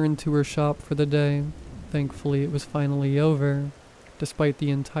returned to her shop for the day. Thankfully it was finally over, despite the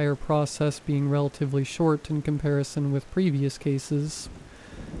entire process being relatively short in comparison with previous cases.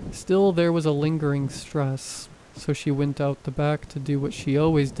 Still, there was a lingering stress, so she went out the back to do what she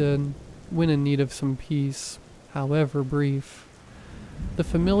always did, when in need of some peace, however brief. The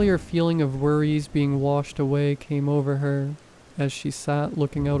familiar feeling of worries being washed away came over her as she sat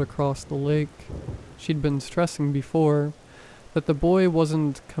looking out across the lake. She'd been stressing before that the boy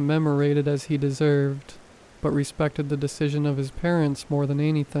wasn't commemorated as he deserved, but respected the decision of his parents more than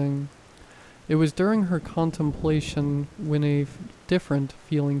anything. It was during her contemplation when a different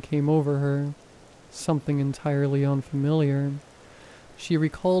feeling came over her, something entirely unfamiliar. She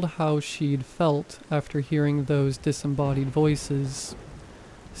recalled how she'd felt after hearing those disembodied voices.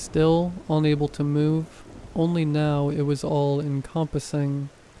 Still unable to move, only now it was all encompassing.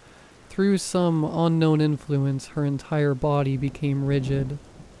 Through some unknown influence, her entire body became rigid,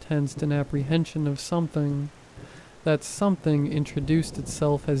 tensed in apprehension of something. That something introduced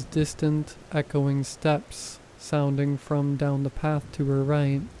itself as distant, echoing steps, sounding from down the path to her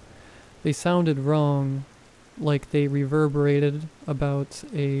right. They sounded wrong, like they reverberated about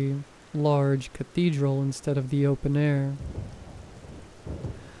a large cathedral instead of the open air.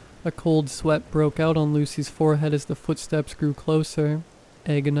 A cold sweat broke out on Lucy's forehead as the footsteps grew closer,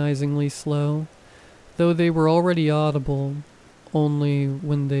 agonizingly slow, though they were already audible. Only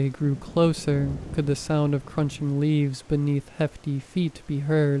when they grew closer could the sound of crunching leaves beneath hefty feet be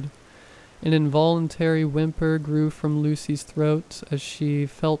heard. An involuntary whimper grew from Lucy's throat as she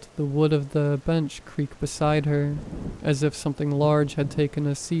felt the wood of the bench creak beside her, as if something large had taken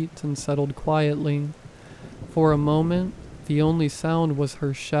a seat and settled quietly. For a moment, the only sound was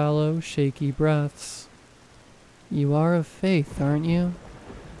her shallow, shaky breaths. "You are of faith, aren't you?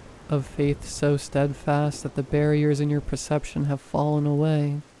 Of faith so steadfast that the barriers in your perception have fallen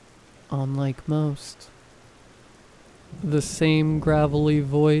away, unlike most." The same gravelly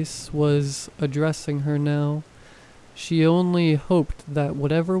voice was addressing her now. She only hoped that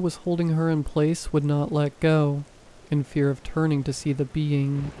whatever was holding her in place would not let go, in fear of turning to see the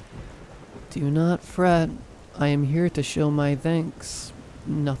being. "Do not fret. I am here to show my thanks.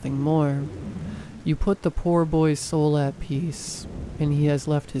 Nothing more. You put the poor boy's soul at peace, and he has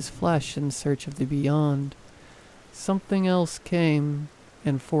left his flesh in search of the beyond. Something else came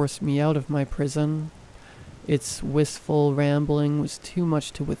and forced me out of my prison. Its wistful rambling was too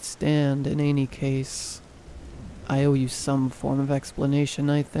much to withstand in any case. I owe you some form of explanation,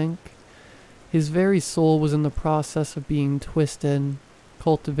 I think. His very soul was in the process of being twisted,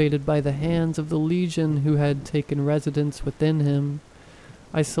 cultivated by the hands of the legion who had taken residence within him.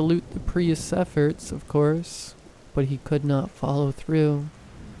 I salute the priest's efforts, of course, but he could not follow through.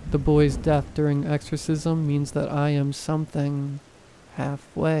 The boy's death during exorcism means that I am something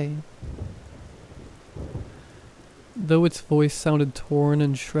halfway." Though its voice sounded torn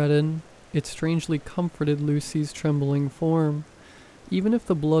and shredded, it strangely comforted Lucy's trembling form, even if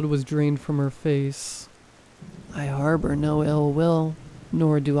the blood was drained from her face. "I harbor no ill will,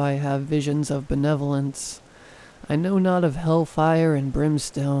 nor do I have visions of benevolence. I know not of hellfire and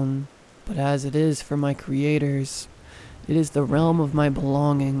brimstone, but as it is for my creators, it is the realm of my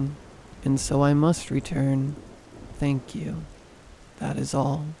belonging, and so I must return. Thank you. That is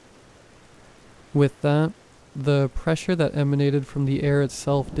all." With that, the pressure that emanated from the air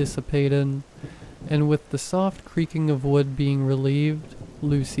itself dissipated, and with the soft creaking of wood being relieved,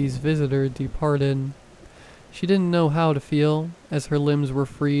 Lucy's visitor departed. She didn't know how to feel, as her limbs were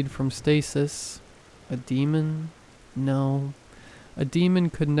freed from stasis. A demon? No. A demon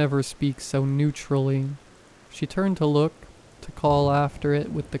could never speak so neutrally. She turned to look, to call after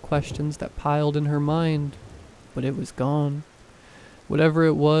it with the questions that piled in her mind, but it was gone. Whatever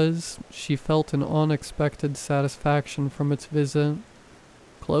it was, she felt an unexpected satisfaction from its visit.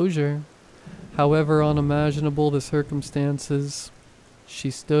 Closure. However unimaginable the circumstances.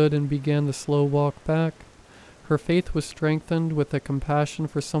 She stood and began the slow walk back. Her faith was strengthened with a compassion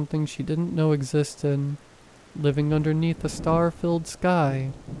for something she didn't know existed, living underneath a star-filled sky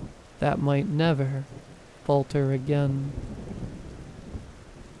that might never falter again.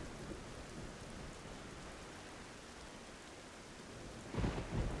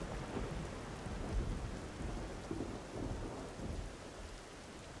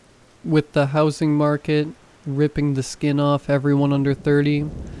 With the housing market ripping the skin off everyone under 30,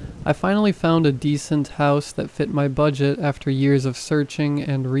 I finally found a decent house that fit my budget after years of searching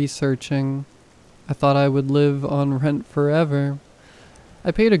and researching. I thought I would live on rent forever.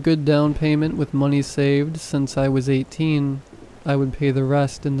 I paid a good down payment with money saved since I was 18. I would pay the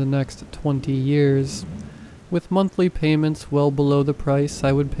rest in the next 20 years, with monthly payments well below the price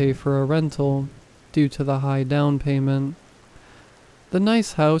I would pay for a rental, due to the high down payment. The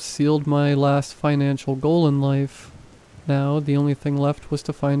nice house sealed my last financial goal in life. Now, the only thing left was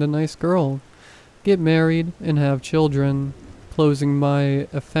to find a nice girl, get married, and have children, closing my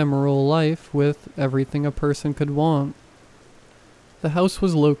ephemeral life with everything a person could want. The house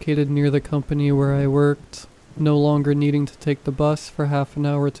was located near the company where I worked, no longer needing to take the bus for half an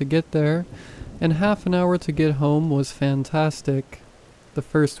hour to get there, and half an hour to get home was fantastic. The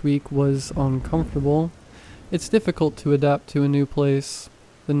first week was uncomfortable. It's difficult to adapt to a new place.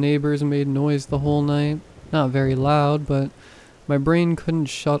 The neighbors made noise the whole night. Not very loud, but my brain couldn't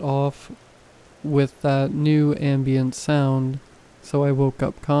shut off with that new ambient sound, so I woke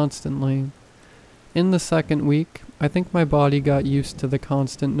up constantly. In the second week, I think my body got used to the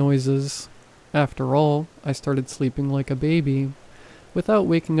constant noises. After all, I started sleeping like a baby. without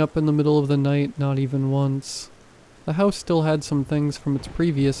waking up in the middle of the night, not even once. The house still had some things from its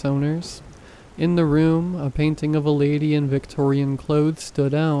previous owners. In the room, a painting of a lady in Victorian clothes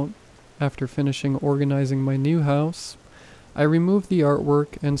stood out. After finishing organizing my new house, I removed the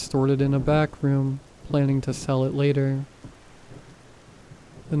artwork and stored it in a back room, planning to sell it later.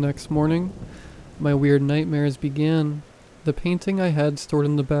 The next morning, my weird nightmares began. The painting I had stored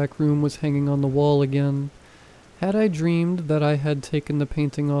in the back room was hanging on the wall again. Had I dreamed that I had taken the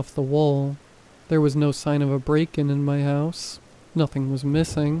painting off the wall? There was no sign of a break-in in my house. Nothing was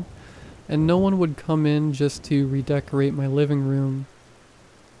missing, and no one would come in just to redecorate my living room.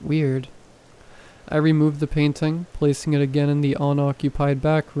 Weird. I removed the painting, placing it again in the unoccupied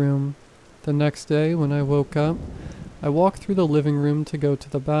back room. The next day, when I woke up, I walked through the living room to go to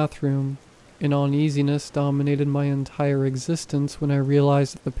the bathroom. An uneasiness dominated my entire existence when I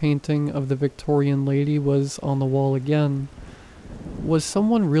realized that the painting of the Victorian lady was on the wall again. Was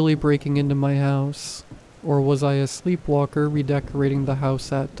someone really breaking into my house? Or was I a sleepwalker redecorating the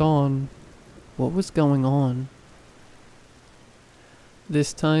house at dawn? What was going on?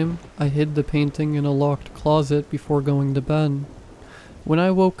 This time, I hid the painting in a locked closet before going to bed. When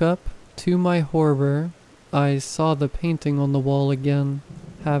I woke up, to my horror, I saw the painting on the wall again,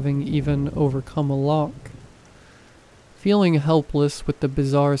 having even overcome a lock. Feeling helpless with the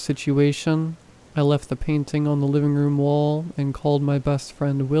bizarre situation, I left the painting on the living room wall and called my best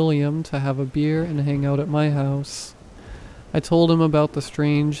friend William to have a beer and hang out at my house. I told him about the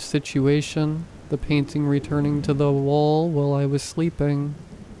strange situation, the painting returning to the wall while I was sleeping.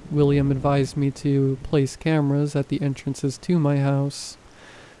 William advised me to place cameras at the entrances to my house,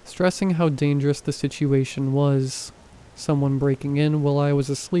 stressing how dangerous the situation was. Someone breaking in while I was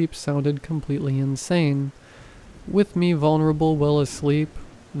asleep sounded completely insane. With me vulnerable while asleep,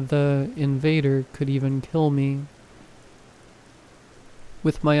 the invader could even kill me.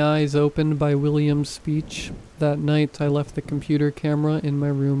 With my eyes opened by William's speech, that night I left the computer camera in my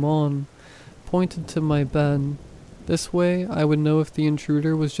room on, pointed to my bed. This way I would know if the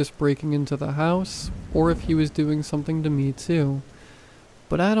intruder was just breaking into the house, or if he was doing something to me too.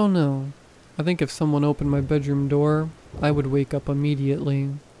 But I don't know. I think if someone opened my bedroom door, I would wake up immediately.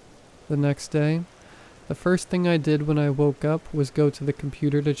 The next day, the first thing I did when I woke up was go to the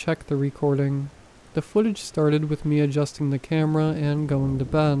computer to check the recording. The footage started with me adjusting the camera and going to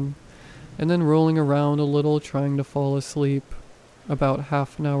bed, and then rolling around a little trying to fall asleep. About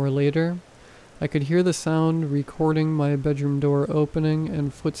half an hour later, I could hear the sound recording my bedroom door opening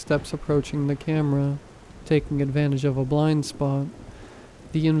and footsteps approaching the camera, taking advantage of a blind spot.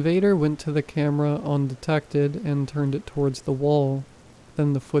 The invader went to the camera undetected and turned it towards the wall.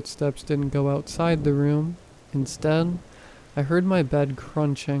 Then the footsteps didn't go outside the room. Instead, I heard my bed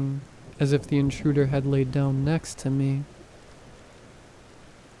crunching, as if the intruder had laid down next to me.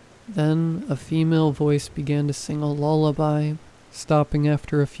 Then a female voice began to sing a lullaby, stopping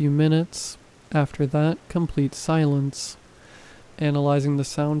after a few minutes. After that, complete silence. Analyzing the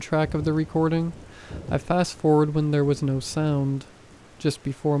soundtrack of the recording, I fast-forward when there was no sound. Just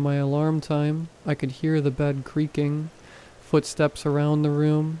before my alarm time, I could hear the bed creaking, footsteps around the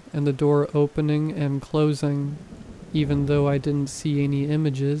room, and the door opening and closing. Even though I didn't see any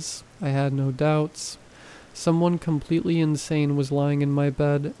images, I had no doubts. Someone completely insane was lying in my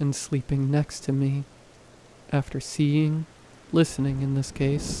bed and sleeping next to me. After listening in this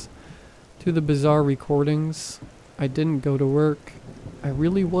case, to the bizarre recordings, I didn't go to work. I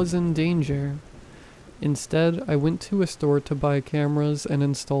really was in danger. Instead, I went to a store to buy cameras and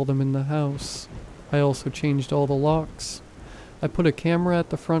install them in the house. I also changed all the locks. I put a camera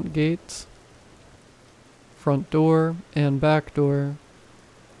at the front gate, front door, and back door.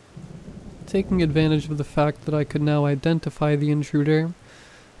 Taking advantage of the fact that I could now identify the intruder,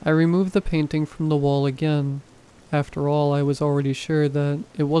 I removed the painting from the wall again. After all, I was already sure that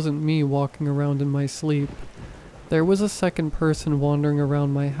it wasn't me walking around in my sleep. There was a second person wandering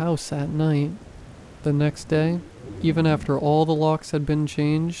around my house at night. The next day, even after all the locks had been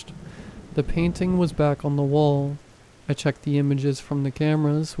changed, the painting was back on the wall. I checked the images from the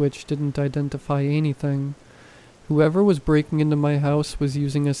cameras, which didn't identify anything. Whoever was breaking into my house was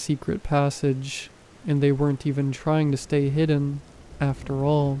using a secret passage, and they weren't even trying to stay hidden, after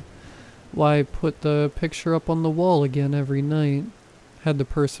all. Why put the picture up on the wall again every night? Had the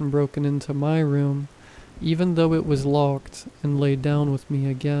person broken into my room, even though it was locked, and laid down with me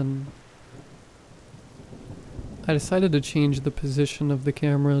again? I decided to change the position of the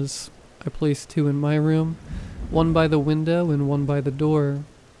cameras. I placed two in my room, one by the window and one by the door,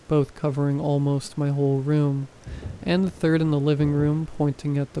 both covering almost my whole room, and the third in the living room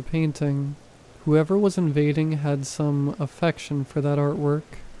pointing at the painting. Whoever was invading had some affection for that artwork.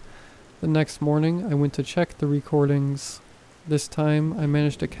 The next morning, I went to check the recordings. This time, I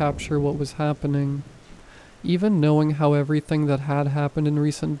managed to capture what was happening. Even knowing how everything that had happened in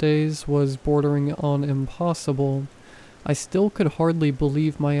recent days was bordering on impossible, I still could hardly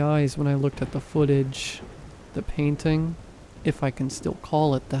believe my eyes when I looked at the footage. The painting, if I can still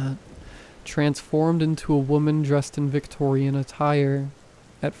call it that, transformed into a woman dressed in Victorian attire.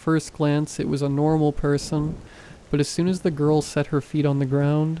 At first glance, it was a normal person, but as soon as the girl set her feet on the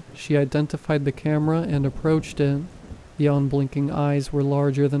ground, she identified the camera and approached it. The unblinking eyes were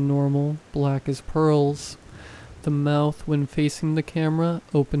larger than normal, black as pearls. The mouth, when facing the camera,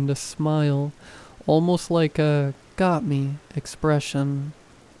 opened a smile, almost like a "got me" expression.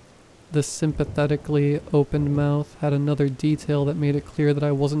 The sympathetically opened mouth had another detail that made it clear that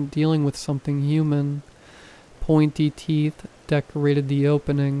I wasn't dealing with something human. Pointy teeth decorated the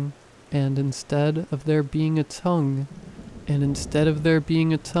opening, and instead of there being a tongue,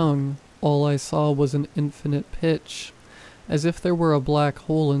 all I saw was an infinite pitch, as if there were a black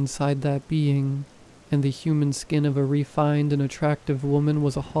hole inside that being, and the human skin of a refined and attractive woman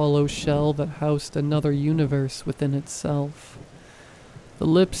was a hollow shell that housed another universe within itself. The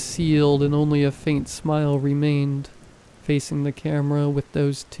lips sealed and only a faint smile remained, facing the camera with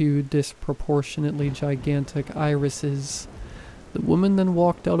those two disproportionately gigantic irises. The woman then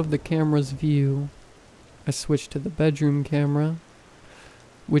walked out of the camera's view. I switched to the bedroom camera,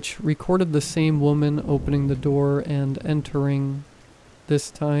 which recorded the same woman opening the door and entering.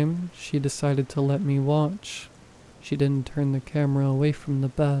 This time, she decided to let me watch. She didn't turn the camera away from the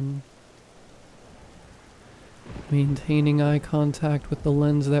bed. Maintaining eye contact with the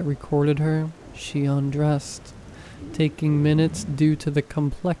lens that recorded her, she undressed, taking minutes due to the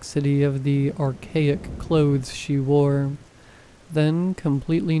complexity of the archaic clothes she wore. Then,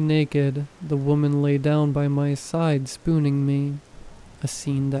 completely naked, the woman lay down by my side, spooning me. A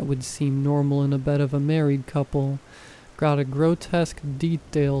scene that would seem normal in a bed of a married couple got a grotesque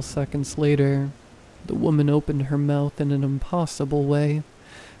detail seconds later. The woman opened her mouth in an impossible way,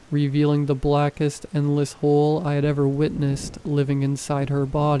 revealing the blackest, endless hole I had ever witnessed living inside her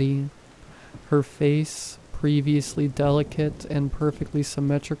body. Her face, previously delicate and perfectly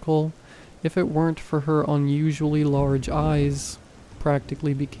symmetrical, if it weren't for her unusually large eyes,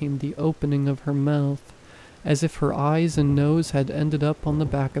 practically became the opening of her mouth, as if her eyes and nose had ended up on the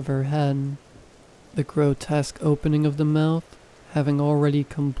back of her head. The grotesque opening of the mouth, having already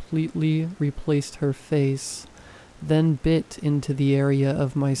completely replaced her face, then bit into the area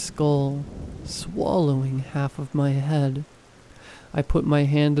of my skull, swallowing half of my head. I put my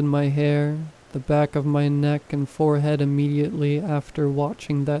hand in my hair, the back of my neck and forehead immediately after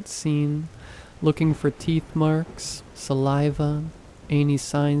watching that scene, looking for teeth marks, saliva, any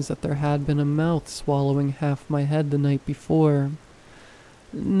signs that there had been a mouth swallowing half my head the night before.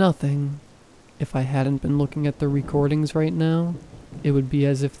 Nothing. If I hadn't been looking at the recordings right now, it would be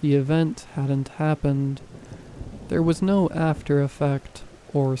as if the event hadn't happened. There was no after effect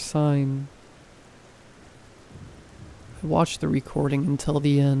or sign. I watched the recording until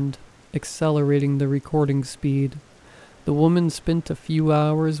the end, accelerating the recording speed. The woman spent a few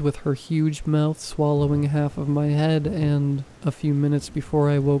hours with her huge mouth swallowing half of my head, and a few minutes before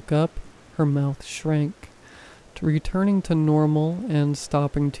I woke up, her mouth shrank, returning to normal and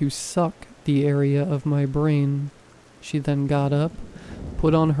stopping to suck the area of my brain. She then got up,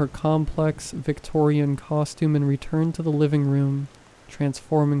 put on her complex Victorian costume, and returned to the living room,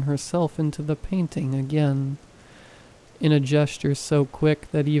 transforming herself into the painting again. In a gesture so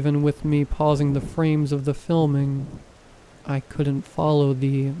quick that even with me pausing the frames of the filming, I couldn't follow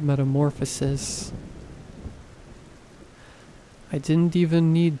the metamorphosis. I didn't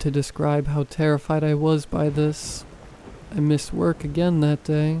even need to describe how terrified I was by this. I missed work again that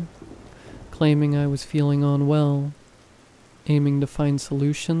day, claiming I was feeling unwell. Aiming to find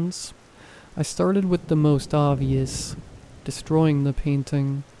solutions, I started with the most obvious, destroying the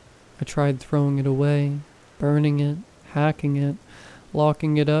painting. I tried throwing it away, burning it, hacking it,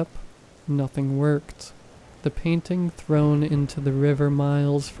 locking it up. Nothing worked. The painting, thrown into the river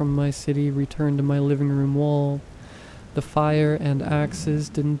miles from my city, returned to my living room wall. The fire and axes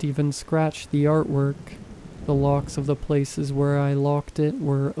didn't even scratch the artwork. The locks of the places where I locked it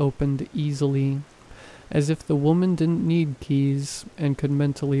were opened easily, as if the woman didn't need keys and could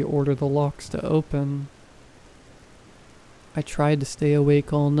mentally order the locks to open. I tried to stay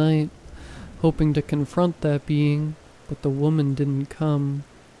awake all night, hoping to confront that being, but the woman didn't come.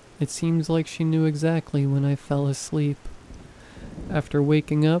 It seems like she knew exactly when I fell asleep. After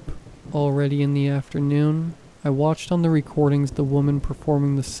waking up, already in the afternoon, I watched on the recordings the woman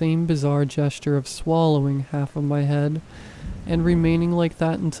performing the same bizarre gesture of swallowing half of my head and remaining like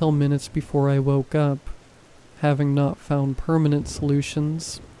that until minutes before I woke up. Having not found permanent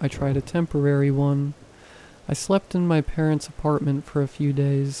solutions, I tried a temporary one. I slept in my parents' apartment for a few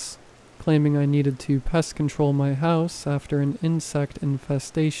days, claiming I needed to pest control my house after an insect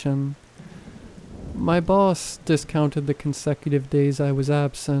infestation. My boss discounted the consecutive days I was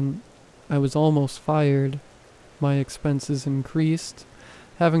absent. I was almost fired. My expenses increased,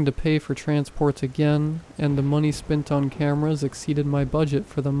 having to pay for transports again, and the money spent on cameras exceeded my budget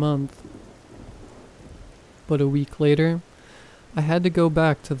for the month. But a week later, I had to go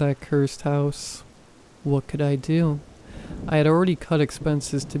back to that cursed house. What could I do? I had already cut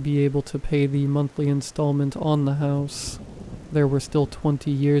expenses to be able to pay the monthly installment on the house. There were still 20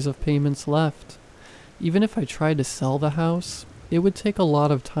 years of payments left. Even if I tried to sell the house, it would take a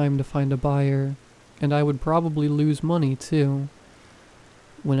lot of time to find a buyer, and I would probably lose money too.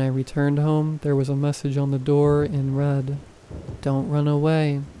 When I returned home, there was a message on the door in red. "Don't run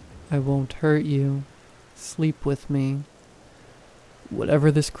away. I won't hurt you. Sleep with me."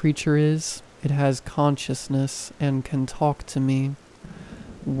 Whatever this creature is, it has consciousness and can talk to me.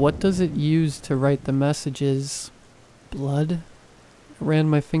 What does it use to write the messages? Blood? I ran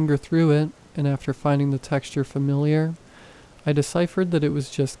my finger through it, and after finding the texture familiar, I deciphered that it was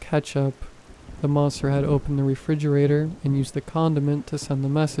just ketchup. The monster had opened the refrigerator and used the condiment to send the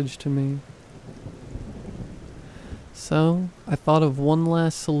message to me. So, I thought of one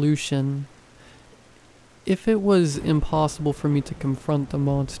last solution. If it was impossible for me to confront the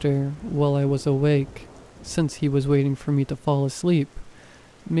monster while I was awake, since he was waiting for me to fall asleep,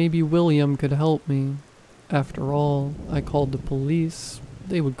 maybe William could help me. After all, I called the police.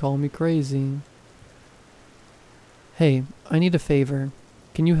 They would call me crazy. "Hey, I need a favor.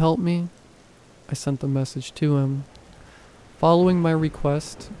 Can you help me?" I sent the message to him. Following my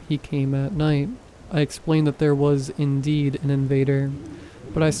request, he came at night. I explained that there was indeed an invader,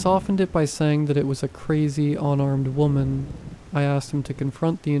 but I softened it by saying that it was a crazy, unarmed woman. I asked him to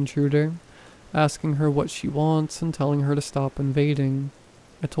confront the intruder, asking her what she wants and telling her to stop invading.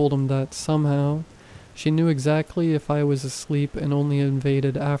 I told him that somehow, she knew exactly if I was asleep and only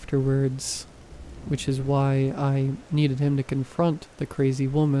invaded afterwards, which is why I needed him to confront the crazy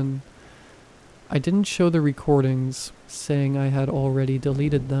woman. I didn't show the recordings, saying I had already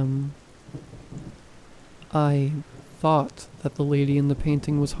deleted them. I thought that the lady in the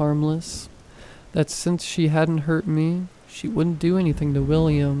painting was harmless, that since she hadn't hurt me, she wouldn't do anything to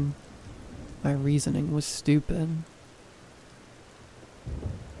William. My reasoning was stupid.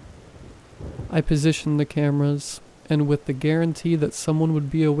 I positioned the cameras, and with the guarantee that someone would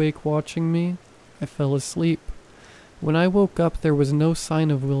be awake watching me, I fell asleep. When I woke up, there was no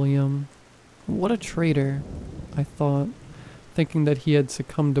sign of William. What a traitor, I thought, thinking that he had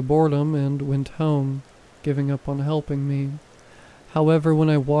succumbed to boredom and went home, giving up on helping me. However, when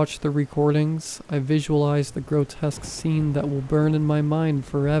I watched the recordings, I visualized the grotesque scene that will burn in my mind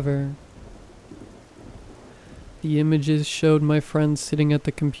forever. The images showed my friend sitting at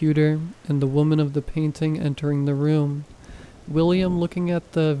the computer and the woman of the painting entering the room. William looking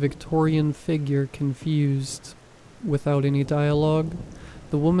at the Victorian figure confused. Without any dialogue,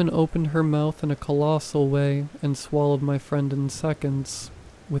 the woman opened her mouth in a colossal way and swallowed my friend in seconds,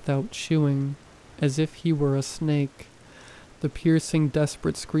 without chewing, as if he were a snake. The piercing,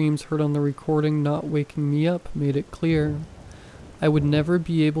 desperate screams heard on the recording not waking me up made it clear. I would never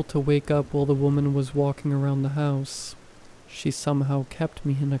be able to wake up while the woman was walking around the house. She somehow kept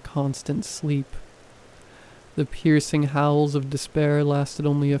me in a constant sleep. The piercing howls of despair lasted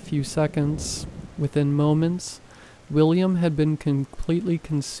only a few seconds. Within moments, William had been completely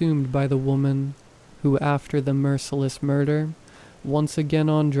consumed by the woman, who after the merciless murder, once again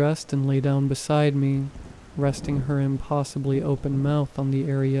undressed and lay down beside me, resting her impossibly open mouth on the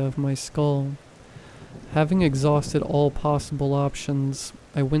area of my skull. Having exhausted all possible options,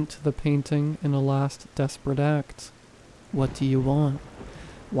 I went to the painting in a last desperate act. "What do you want?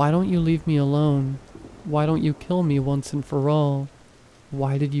 Why don't you leave me alone? Why don't you kill me once and for all?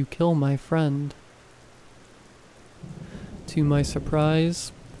 Why did you kill my friend?" To my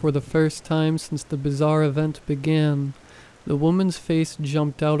surprise, for the first time since the bizarre event began, the woman's face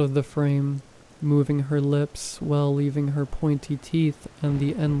jumped out of the frame, moving her lips while leaving her pointy teeth and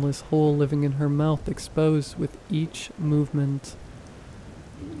the endless hole living in her mouth exposed with each movement.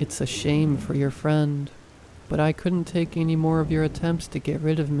 "It's a shame for your friend, but I couldn't take any more of your attempts to get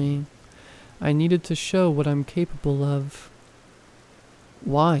rid of me. I needed to show what I'm capable of."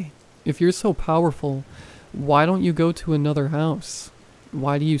 "Why? If you're so powerful, why don't you go to another house?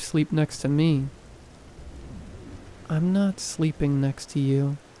 Why do you sleep next to me?" I'm not sleeping next to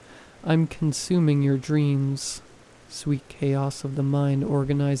you. I'm consuming your dreams. Sweet chaos of the mind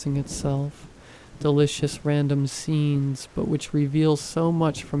organizing itself. Delicious random scenes, but which reveal so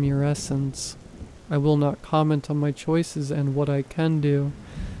much from your essence. I will not comment on my choices and what I can do,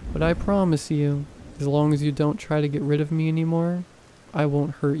 but I promise you, as long as you don't try to get rid of me anymore, I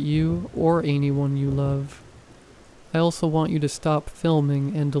won't hurt you or anyone you love. I also want you to stop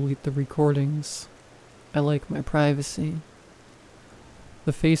filming and delete the recordings. I like my privacy.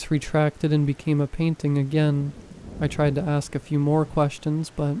 The face retracted and became a painting again. I tried to ask a few more questions,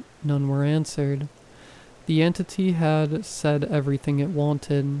 but none were answered. The entity had said everything it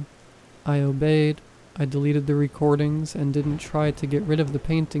wanted. I obeyed. I deleted the recordings and didn't try to get rid of the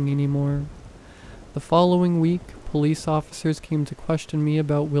painting anymore. The following week, police officers came to question me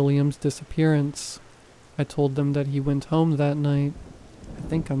about William's disappearance. I told them that he went home that night. I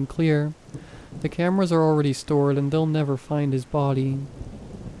think I'm clear. The cameras are already stored and they'll never find his body.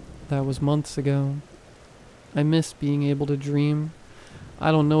 That was months ago. I miss being able to dream.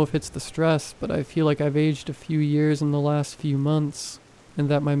 I don't know if it's the stress, but I feel like I've aged a few years in the last few months, and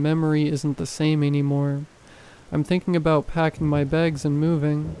that my memory isn't the same anymore. I'm thinking about packing my bags and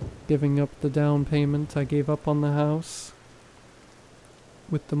moving, giving up the down payment I gave up on the house.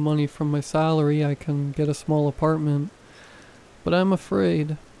 With the money from my salary, I can get a small apartment. But I'm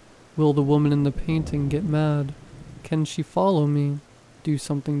afraid. Will the woman in the painting get mad? Can she follow me? Do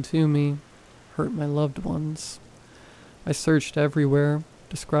something to me? Hurt my loved ones? I searched everywhere,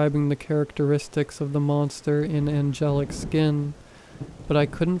 describing the characteristics of the monster in angelic skin, but I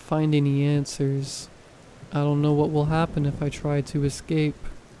couldn't find any answers. I don't know what will happen if I try to escape.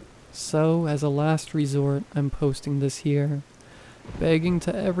 So, as a last resort, I'm posting this here, begging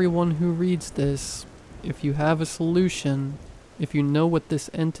to everyone who reads this, if you have a solution, if you know what this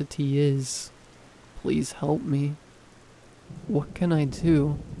entity is, please help me. What can I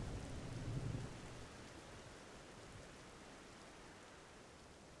do?